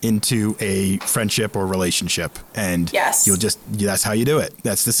subject into a friendship or relationship. And yes, that's how you do it.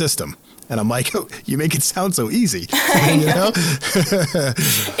 That's the system. And I'm like, oh, you make it sound so easy.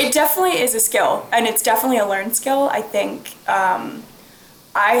 It definitely is a skill, and it's definitely a learned skill. I think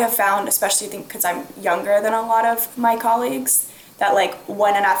I have found, especially because I'm younger than a lot of my colleagues, that like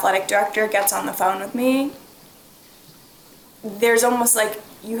when an athletic director gets on the phone with me, there's almost like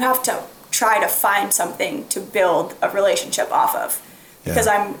you have to try to find something to build a relationship off of. Because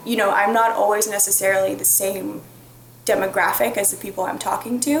I'm not always necessarily the same demographic as the people I'm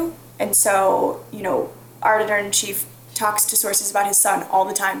talking to. And so, our editor-in-chief talks to sources about his son all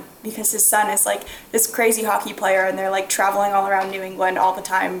the time because his son is like this crazy hockey player and they're like traveling all around New England all the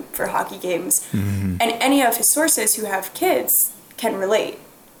time for hockey games. And any of his sources who have kids can relate.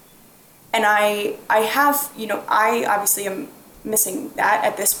 And I have, I obviously am missing that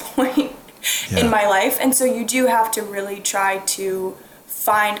at this point in my life. And so you do have to really try to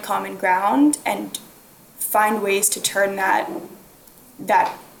find common ground and find ways to turn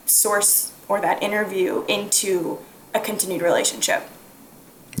that source or that interview into a continued relationship.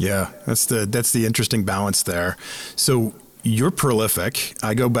 Yeah, that's the interesting balance there. So you're prolific.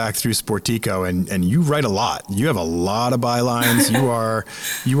 I go back through Sportico and you write a lot. You have a lot of bylines.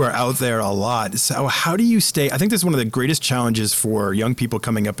 you are out there a lot. So how do you stay? I think that's one of the greatest challenges for young people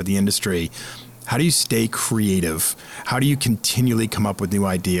coming up in the industry. How do you stay creative? How do you continually come up with new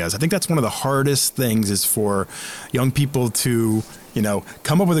ideas? I think that's one of the hardest things is for young people to,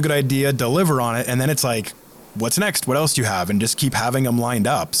 come up with a good idea, deliver on it, and then it's like, what's next? What else do you have? And just keep having them lined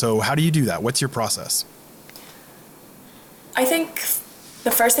up. So how do you do that? What's your process? I think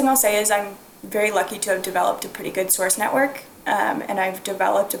the first thing I'll say is I'm very lucky to have developed a pretty good source network. And I've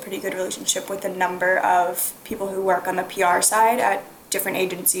developed a pretty good relationship with a number of people who work on the PR side at different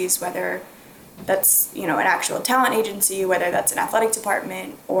agencies, whether that's, an actual talent agency, whether that's an athletic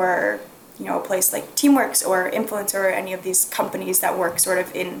department or, a place like Teamworks or Influencer or any of these companies that work sort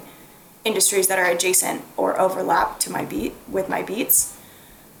of in industries that are adjacent or overlap to my beats.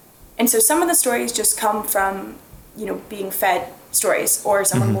 And so some of the stories just come from, being fed stories, or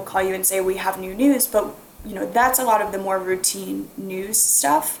someone will call you and say, we have new news, but, that's a lot of the more routine news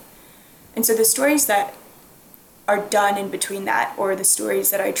stuff. And so the stories that are done in between that, or the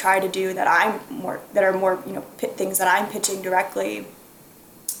stories that I try to do that are more, things that I'm pitching directly,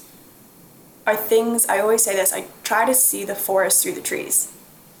 are things, I always say this, I try to see the forest through the trees.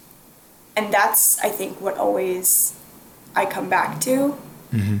 And that's, I think, what always I come back to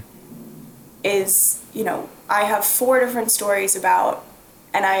is, I have 4 different stories about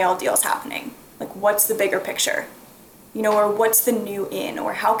NIL deals happening. Like, what's the bigger picture? Or what's the new in?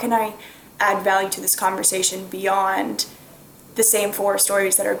 Or how can I add value to this conversation beyond the same 4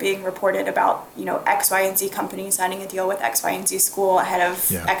 stories that are being reported about, X, Y, and Z company signing a deal with X, Y, and Z school ahead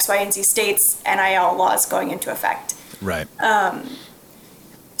of X, Y, and Z states NIL laws going into effect. Right.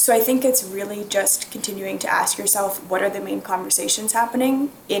 So I think it's really just continuing to ask yourself, what are the main conversations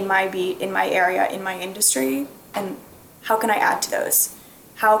happening in my beat, in my area, in my industry, and how can I add to those?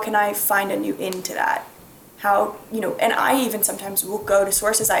 How can I find a new into that? How, and I even sometimes will go to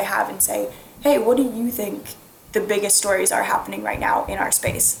sources I have and say, hey, what do you think the biggest stories are happening right now in our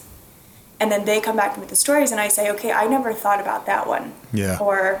space? And then they come back with the stories and I say, okay, I never thought about that one. Yeah.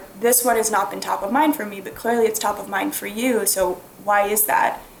 Or this one has not been top of mind for me, but clearly it's top of mind for you. So why is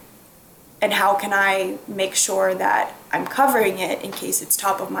that? And how can I make sure that I'm covering it in case it's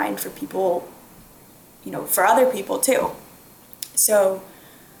top of mind for people, for other people too? So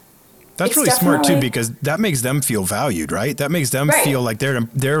That's really smart too, because that makes them feel valued, right? That makes them feel like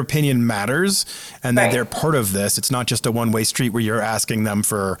their opinion matters and that they're part of this. It's not just a one-way street where you're asking them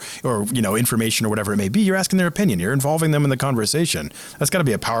for, or, information or whatever it may be. You're asking their opinion. You're involving them in the conversation. That's got to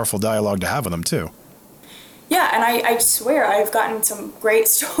be a powerful dialogue to have with them too. Yeah, and I swear I've gotten some great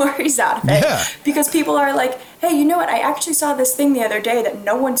stories out of it. Yeah. Because people are like, hey, you know what? I actually saw this thing the other day that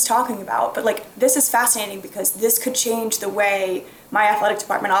no one's talking about, but like, this is fascinating because this could change the way my athletic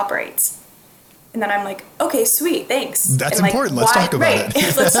department operates. And then I'm like, okay, sweet, thanks. That's important. Let's talk about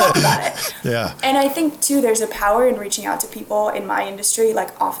it. Let's talk about it. Yeah. And I think too, there's a power in reaching out to people in my industry,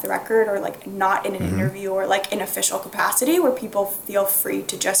 like off the record or like not in an interview or like in official capacity, where people feel free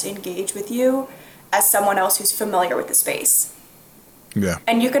to just engage with you as someone else who's familiar with the space. Yeah.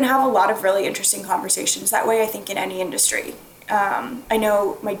 And you can have a lot of really interesting conversations that way, I think, in any industry. I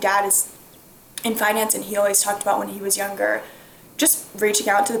know my dad is in finance, and he always talked about when he was younger, just reaching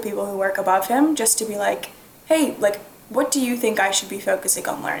out to the people who work above him just to be like, hey, like, what do you think I should be focusing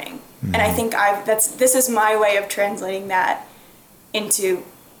on learning? And I think this is my way of translating that into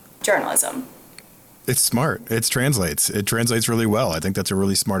journalism. It's smart. It translates really well. I think that's a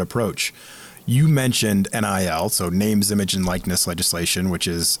really smart approach. You mentioned NIL, so names, image, and likeness legislation, which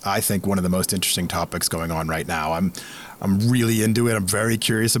is, I think, one of the most interesting topics going on right now. I'm really into it. I'm very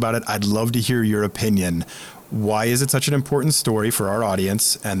curious about it. I'd love to hear your opinion. Why is it such an important story for our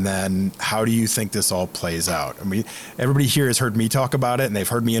audience? And then how do you think this all plays out? I mean, everybody here has heard me talk about it, and they've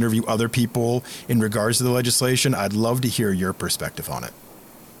heard me interview other people in regards to the legislation. I'd love to hear your perspective on it.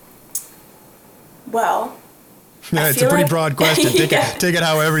 Well, yeah, it's a pretty broad question. Take it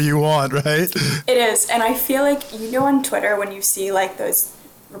however you want, right? It is. And I feel like, on Twitter, when you see like those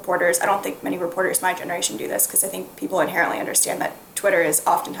reporters, I don't think many reporters my generation do this, because I think people inherently understand that Twitter is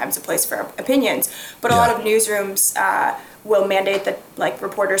oftentimes a place for opinions. But a lot of newsrooms will mandate that like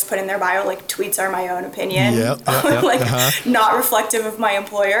reporters put in their bio, like, tweets are my own opinion, not reflective of my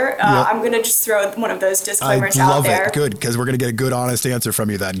employer. I'm going to just throw one of those disclaimers out there. I love it. Good, because we're going to get a good, honest answer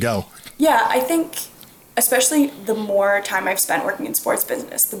from you then. Go. Yeah, I think especially the more time I've spent working in sports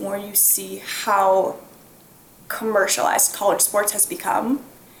business, the more you see how commercialized college sports has become.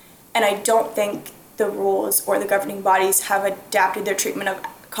 And I don't think the rules or the governing bodies have adapted their treatment of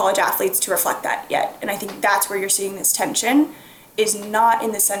college athletes to reflect that yet. And I think that's where you're seeing this tension, is not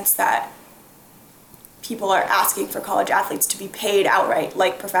in the sense that people are asking for college athletes to be paid outright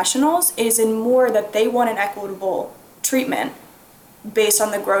like professionals. It is in more that they want an equitable treatment based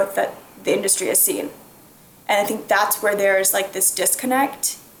on the growth that the industry has seen. And I think that's where there's like this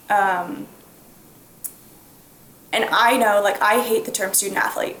disconnect. And I know, like, I hate the term student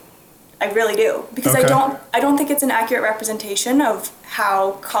athlete. I really do, because I don't think it's an accurate representation of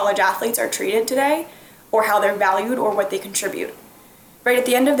how college athletes are treated today, or how they're valued, or what they contribute. Right, at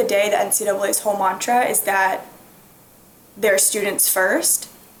the end of the day, the NCAA's whole mantra is that they're students first.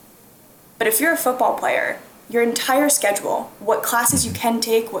 But if you're a football player, your entire schedule, what classes you can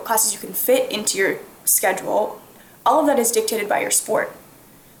take, what classes you can fit into your schedule, all of that is dictated by your sport.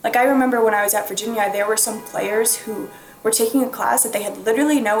 Like, I remember when I was at Virginia, there were some players who were taking a class that they had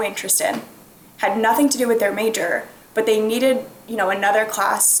literally no interest in, had nothing to do with their major, but they needed, another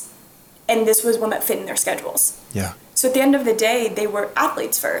class, and this was one that fit in their schedules. Yeah. So at the end of the day, they were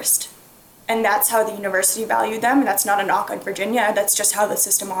athletes first, and that's how the university valued them. And that's not a knock on Virginia. That's just how the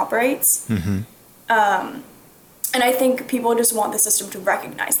system operates. And I think people just want the system to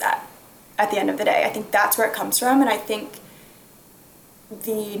recognize that at the end of the day. I think that's where it comes from, and I think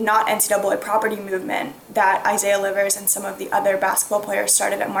the not NCAA property movement that Isaiah Livers and some of the other basketball players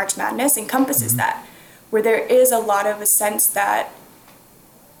started at March Madness encompasses that, where there is a lot of a sense that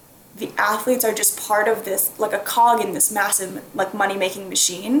the athletes are just part of this, like a cog in this massive, like, money-making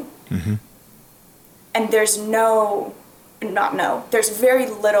machine. And there's there's very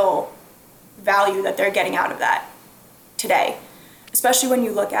little value that they're getting out of that today. Especially when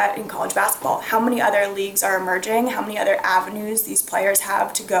you look at, in college basketball, how many other leagues are emerging, how many other avenues these players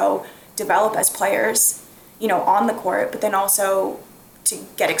have to go develop as players, on the court, but then also to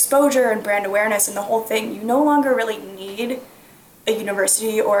get exposure and brand awareness and the whole thing. You no longer really need a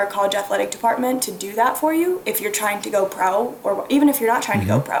university or a college athletic department to do that for you if you're trying to go pro, or even if you're not trying to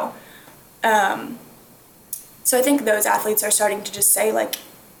go pro. So I think those athletes are starting to just say, like,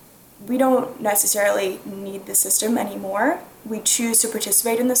 we don't necessarily need the system anymore. We choose to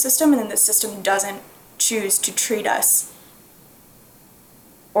participate in the system, and then the system doesn't choose to treat us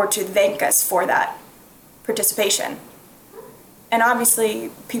or to thank us for that participation. And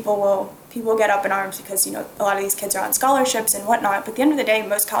obviously people get up in arms because, a lot of these kids are on scholarships and whatnot, but at the end of the day,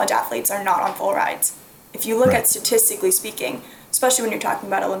 most college athletes are not on full rides. If you look at statistically speaking, especially when you're talking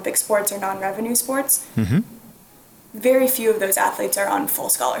about Olympic sports or non-revenue sports, very few of those athletes are on full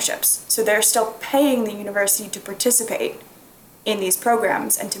scholarships. So they're still paying the university to participate in these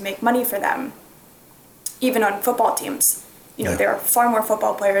programs and to make money for them, even on football teams. You know, there are far more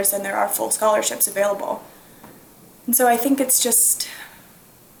football players than there are full scholarships available. And so I think it's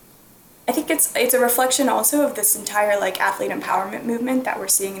a reflection also of this entire like athlete empowerment movement that we're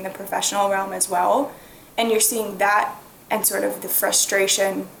seeing in the professional realm as well. And you're seeing that and sort of the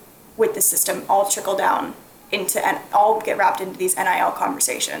frustration with the system all trickle down into and all get wrapped into these NIL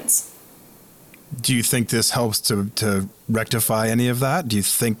conversations. Do you think this helps to rectify any of that? Do you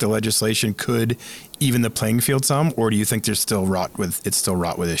think the legislation could even the playing field some, or do you think it's still wrought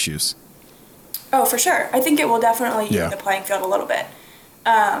with issues? Oh, for sure. I think it will definitely even the playing field a little bit.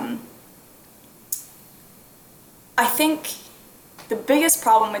 I think the biggest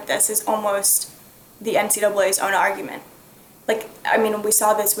problem with this is almost the NCAA's own argument. Like, I mean, we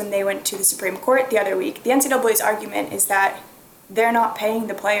saw this when they went to the Supreme Court the other week. The NCAA's argument is that they're not paying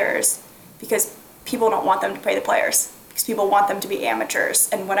the players because people don't want them to pay the players, because people want them to be amateurs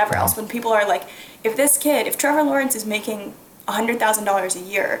and whatever else. When people are like, if Trevor Lawrence is making $100,000 a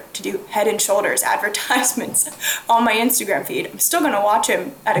year to do Head and Shoulders advertisements on my Instagram feed, I'm still going to watch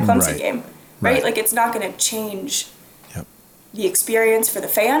him at a Clemson game, right? Like, it's not going to change the experience for the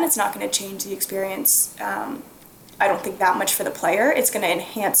fan. It's not going to change the experience, I don't think, that much for the player. It's going to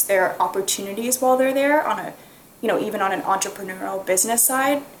enhance their opportunities while they're there on a, even on an entrepreneurial business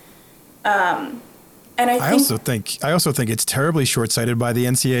side. And I also think it's terribly short-sighted by the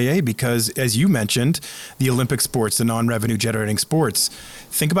NCAA because, as you mentioned, the Olympic sports, the non-revenue generating sports,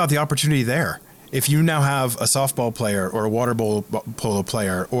 think about the opportunity there. If you now have a softball player or a water polo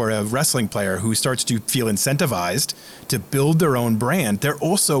player or a wrestling player who starts to feel incentivized to build their own brand, they're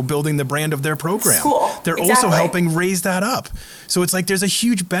also building the brand of their program. School. They're also helping raise that up. So it's like there's a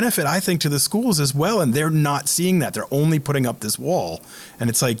huge benefit, I think, to the schools as well, and they're not seeing that. They're only putting up this wall. And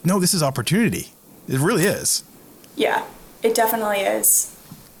it's like, no, this is opportunity. It really is. Yeah, it definitely is.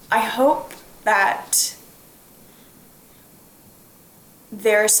 I hope that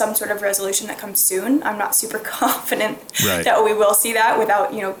there's some sort of resolution that comes soon. I'm not super confident that we will see that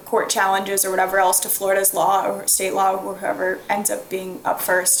without, court challenges or whatever else to Florida's law or state law or whoever ends up being up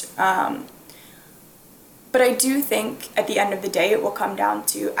first. But I do think at the end of the day, it will come down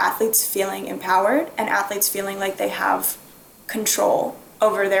to athletes feeling empowered and athletes feeling like they have control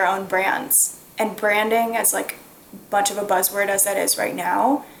over their own brands. And branding, as like much of a buzzword as that is right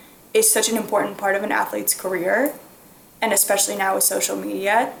now, is such an important part of an athlete's career. And especially now with social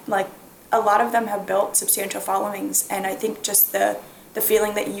media, like a lot of them have built substantial followings. And I think just the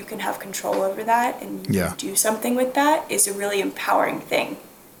feeling that you can have control over that and you can do something with that is a really empowering thing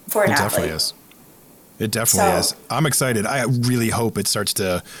for an athlete. It definitely is. It definitely is. I'm excited. I really hope it starts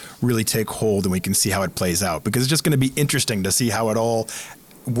to really take hold and we can see how it plays out, because it's just going to be interesting to see how it all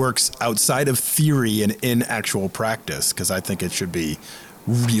works outside of theory and in actual practice, because I think it should be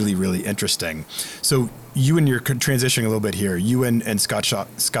really, really interesting. So you and you're transitioning a little bit here. You and Scott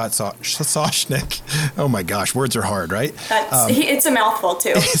Soshnick. Oh my gosh, words are hard, right? It's a mouthful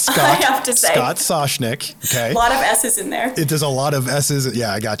too. I have to say. Scott Soshnick. Okay. A lot of S's in there. There's a lot of S's.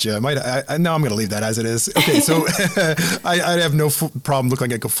 Yeah, I got you. No, I'm going to leave that as it is. Okay, so I have no problem looking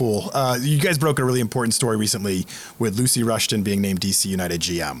like a fool. You guys broke a really important story recently with Lucy Rushton being named DC United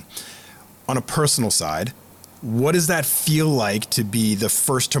GM. On a personal side, what does that feel like to be the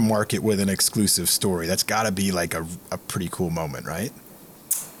first to market with an exclusive story? That's got to be like a pretty cool moment, right?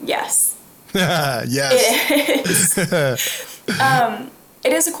 Yes. Yes. It is.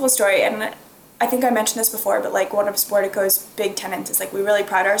 It is a cool story. And I think I mentioned this before, but like one of Sportico's big tenets is like we really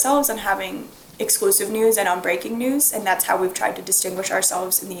pride ourselves on having exclusive news and on breaking news. And that's how we've tried to distinguish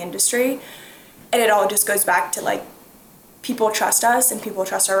ourselves in the industry. And it all just goes back to like, people trust us and people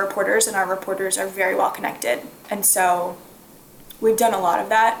trust our reporters, and our reporters are very well connected. And so we've done a lot of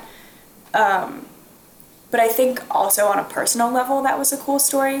that. But I think also on a personal level, that was a cool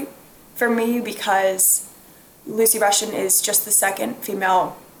story for me because Lucy Rushton is just the second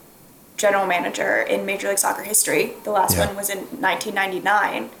female general manager in Major League Soccer history. The last one was in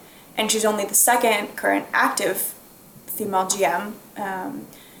 1999. And she's only the second current active female GM,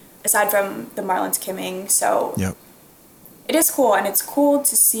 aside from the Marlins Kimming. So it is cool, and it's cool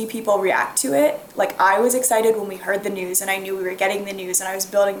to see people react to it. Like, I was excited when we heard the news, and I knew we were getting the news, and I was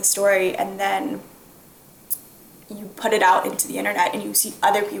building the story, and then you put it out into the internet, and you see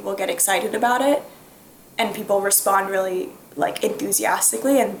other people get excited about it, and people respond really, like,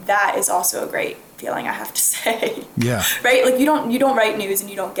 enthusiastically, and that is also a great feeling, I have to say. Yeah. Right? Like you don't write news and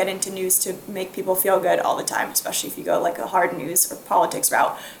you don't get into news to make people feel good all the time, especially if you go like a hard news or politics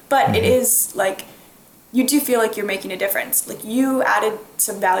route. But it is like, you do feel like you're making a difference. Like you added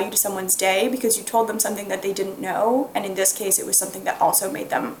some value to someone's day because you told them something that they didn't know. And in this case, it was something that also made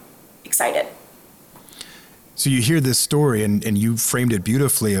them excited. So you hear this story, and you framed it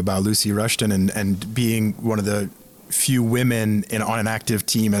beautifully about Lucy Rushton and being one of the few women on an active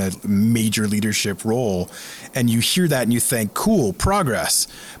team in a major leadership role. And you hear that and you think, cool, progress.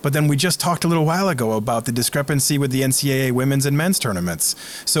 But then we just talked a little while ago about the discrepancy with the NCAA women's and men's tournaments.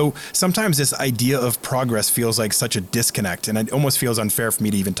 So sometimes this idea of progress feels like such a disconnect, and it almost feels unfair for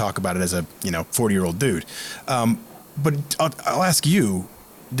me to even talk about it as a 40-year-old dude. But I'll ask you,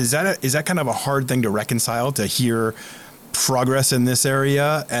 is that kind of a hard thing to reconcile, to hear progress in this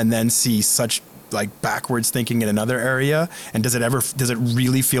area and then see such like backwards thinking in another area? And does it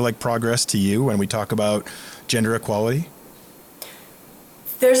really feel like progress to you when we talk about gender equality?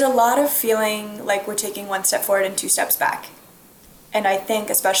 There's a lot of feeling like we're taking one step forward and two steps back. And I think,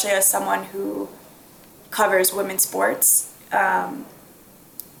 especially as someone who covers women's sports, I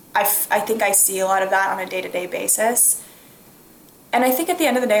think I see a lot of that on a day-to-day basis. And I think at the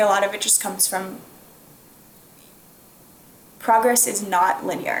end of the day, a lot of it just comes from progress is not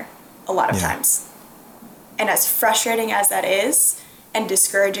linear a lot of times. And as frustrating as that is and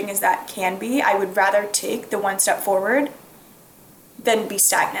discouraging as that can be, I would rather take the one step forward than be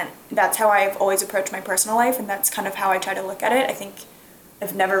stagnant. That's how I've always approached my personal life, and that's kind of how I try to look at it. I think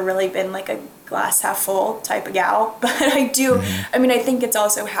I've never really been like a glass half full type of gal, but I do. I mean, I think it's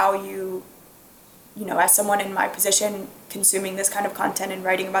also how you as someone in my position consuming this kind of content and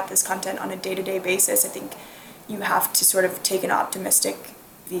writing about this content on a day-to-day basis, I think you have to sort of take an optimistic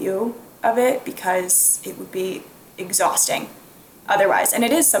view of it because it would be exhausting otherwise. And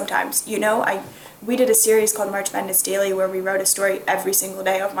it is sometimes, we did a series called March Madness Daily where we wrote a story every single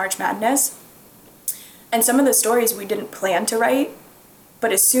day of March Madness. And some of the stories we didn't plan to write,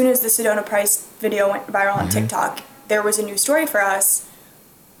 but as soon as the Sedona Price video went viral on TikTok, there was a new story for us.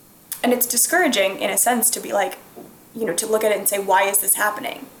 And it's discouraging in a sense to be like, to look at it and say, why is this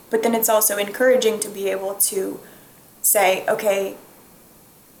happening? But then it's also encouraging to be able to say, okay,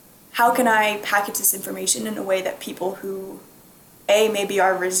 how can I package this information in a way that people who, A, maybe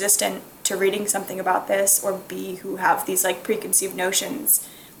are resistant to reading something about this, or B, who have these like preconceived notions,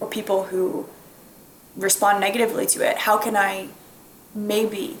 or people who respond negatively to it, how can I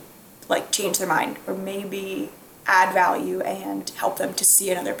maybe like change their mind or maybe add value and help them to see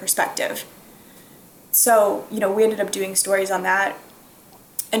another perspective? So, we ended up doing stories on that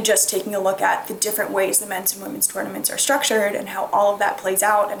and just taking a look at the different ways the men's and women's tournaments are structured and how all of that plays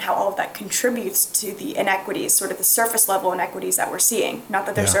out and how all of that contributes to the inequities, sort of the surface level inequities that we're seeing. Not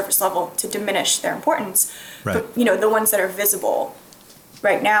that they're surface level to diminish their importance, but, the ones that are visible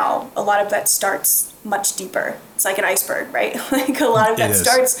right now, a lot of that starts much deeper. It's like an iceberg, right? Like a lot of that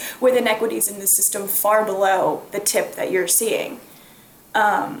starts with inequities in the system far below the tip that you're seeing.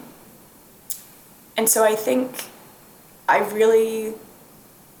 And so I think I really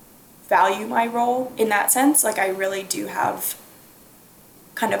value my role in that sense. Like I really do have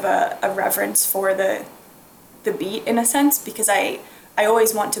kind of a reverence for the beat in a sense, because I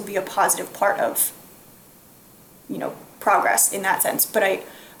always want to be a positive part of, progress in that sense. But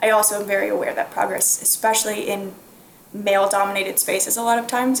I also am very aware that progress, especially in male-dominated spaces a lot of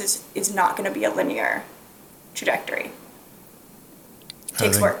times, is not going to be a linear trajectory. It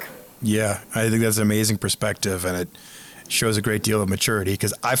takes work. Yeah, I think that's an amazing perspective, and it shows a great deal of maturity,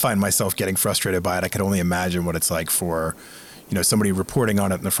 because I find myself getting frustrated by it. I could only imagine what it's like for, somebody reporting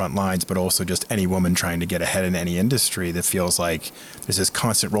on it in the front lines, but also just any woman trying to get ahead in any industry that feels like there's this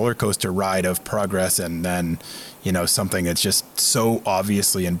constant roller coaster ride of progress and then, something that's just so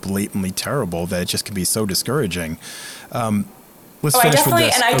obviously and blatantly terrible that it just can be so discouraging. Let's finish with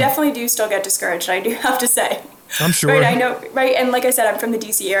this. And I definitely do still get discouraged, I do have to say. I'm sure. Right, I know, right? And like I said, I'm from the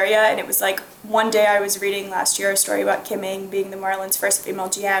DC area, and it was like one day I was reading last year a story about Kim Ng being the Marlins' first female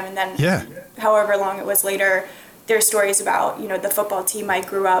GM, and then however long it was later, there's stories about, the football team I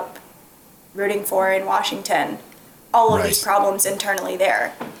grew up rooting for in Washington, all of these problems internally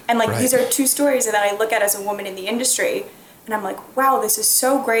there. And like these are two stories that I look at as a woman in the industry, and I'm like, wow, this is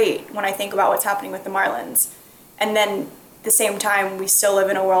so great when I think about what's happening with the Marlins. And then at the same time, we still live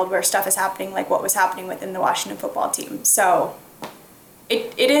in a world where stuff is happening like what was happening within the Washington football team. So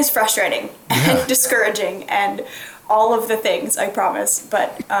it is frustrating and discouraging and all of the things, I promise.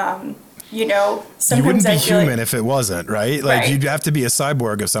 But, sometimes you wouldn't be human like, if it wasn't, right? Like you'd have to be a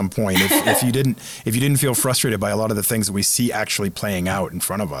cyborg at some point if you didn't feel frustrated by a lot of the things that we see actually playing out in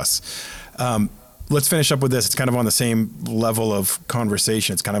front of us. let's finish up with this. It's kind of on the same level of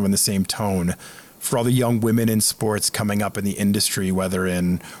conversation. It's kind of in the same tone. For all the young women in sports coming up in the industry, whether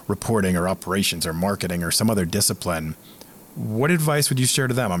in reporting or operations or marketing or some other discipline, what advice would you share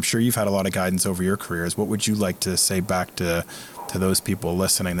to them? I'm sure you've had a lot of guidance over your careers. What would you like to say back to those people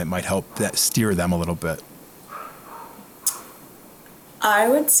listening that might help steer them a little bit? I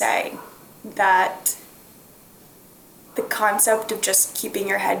would say that the concept of just keeping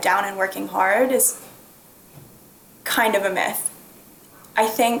your head down and working hard is kind of a myth. I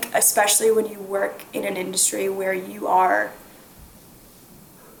think especially when you work in an industry where you are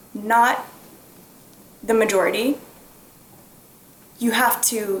not the majority, you have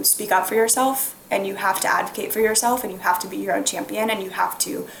to speak up for yourself, and you have to advocate for yourself, and you have to be your own champion, and you have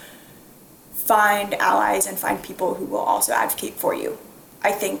to find allies and find people who will also advocate for you.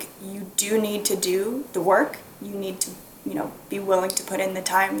 I think you do need to do the work. You need to, be willing to put in the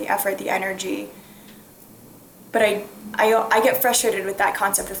time, the effort, the energy. But I get frustrated with that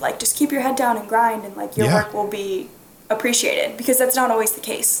concept of like, just keep your head down and grind, and like your work will be appreciated, because that's not always the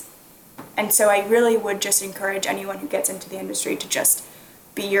case. And so I really would just encourage anyone who gets into the industry to just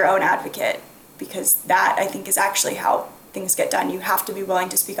be your own advocate, because that, I think, is actually how things get done. You have to be willing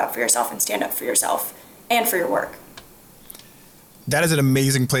to speak up for yourself and stand up for yourself and for your work. That is an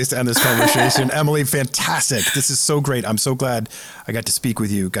amazing place to end this conversation. Emily, fantastic. This is so great. I'm so glad I got to speak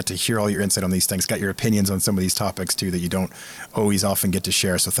with you, got to hear all your insight on these things, got your opinions on some of these topics too that you don't always often get to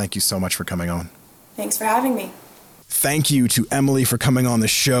share. So thank you so much for coming on. Thanks for having me. Thank you to Emily for coming on the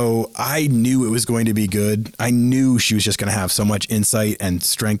show. I knew it was going to be good. I knew she was just going to have so much insight and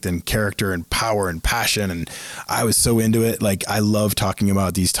strength and character and power and passion. And I was so into it. Like, I love talking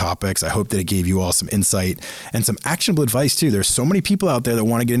about these topics. I hope that it gave you all some insight and some actionable advice too. There's so many people out there that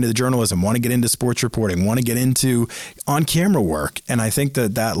want to get into the journalism, want to get into sports reporting, want to get into on-camera work. And I think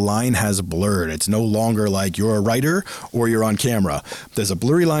that line has blurred. It's no longer like you're a writer or you're on camera. There's a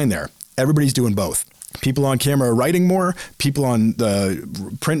blurry line there. Everybody's doing both. People on camera are writing more. People on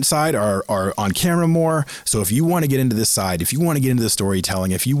the print side are on camera more. So if you want to get into this side, if you want to get into the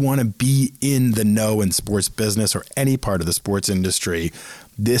storytelling, if you want to be in the know in sports business or any part of the sports industry,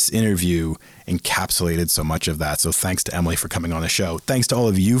 this interview encapsulated so much of that. So thanks to Emily for coming on the show. Thanks to all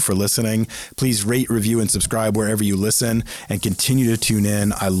of you for listening. Please rate, review, and subscribe wherever you listen, and continue to tune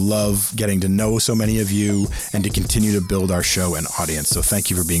in. I love getting to know so many of you and to continue to build our show and audience. So thank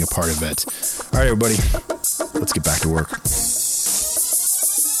you for being a part of it. All right, everybody, let's get back to work.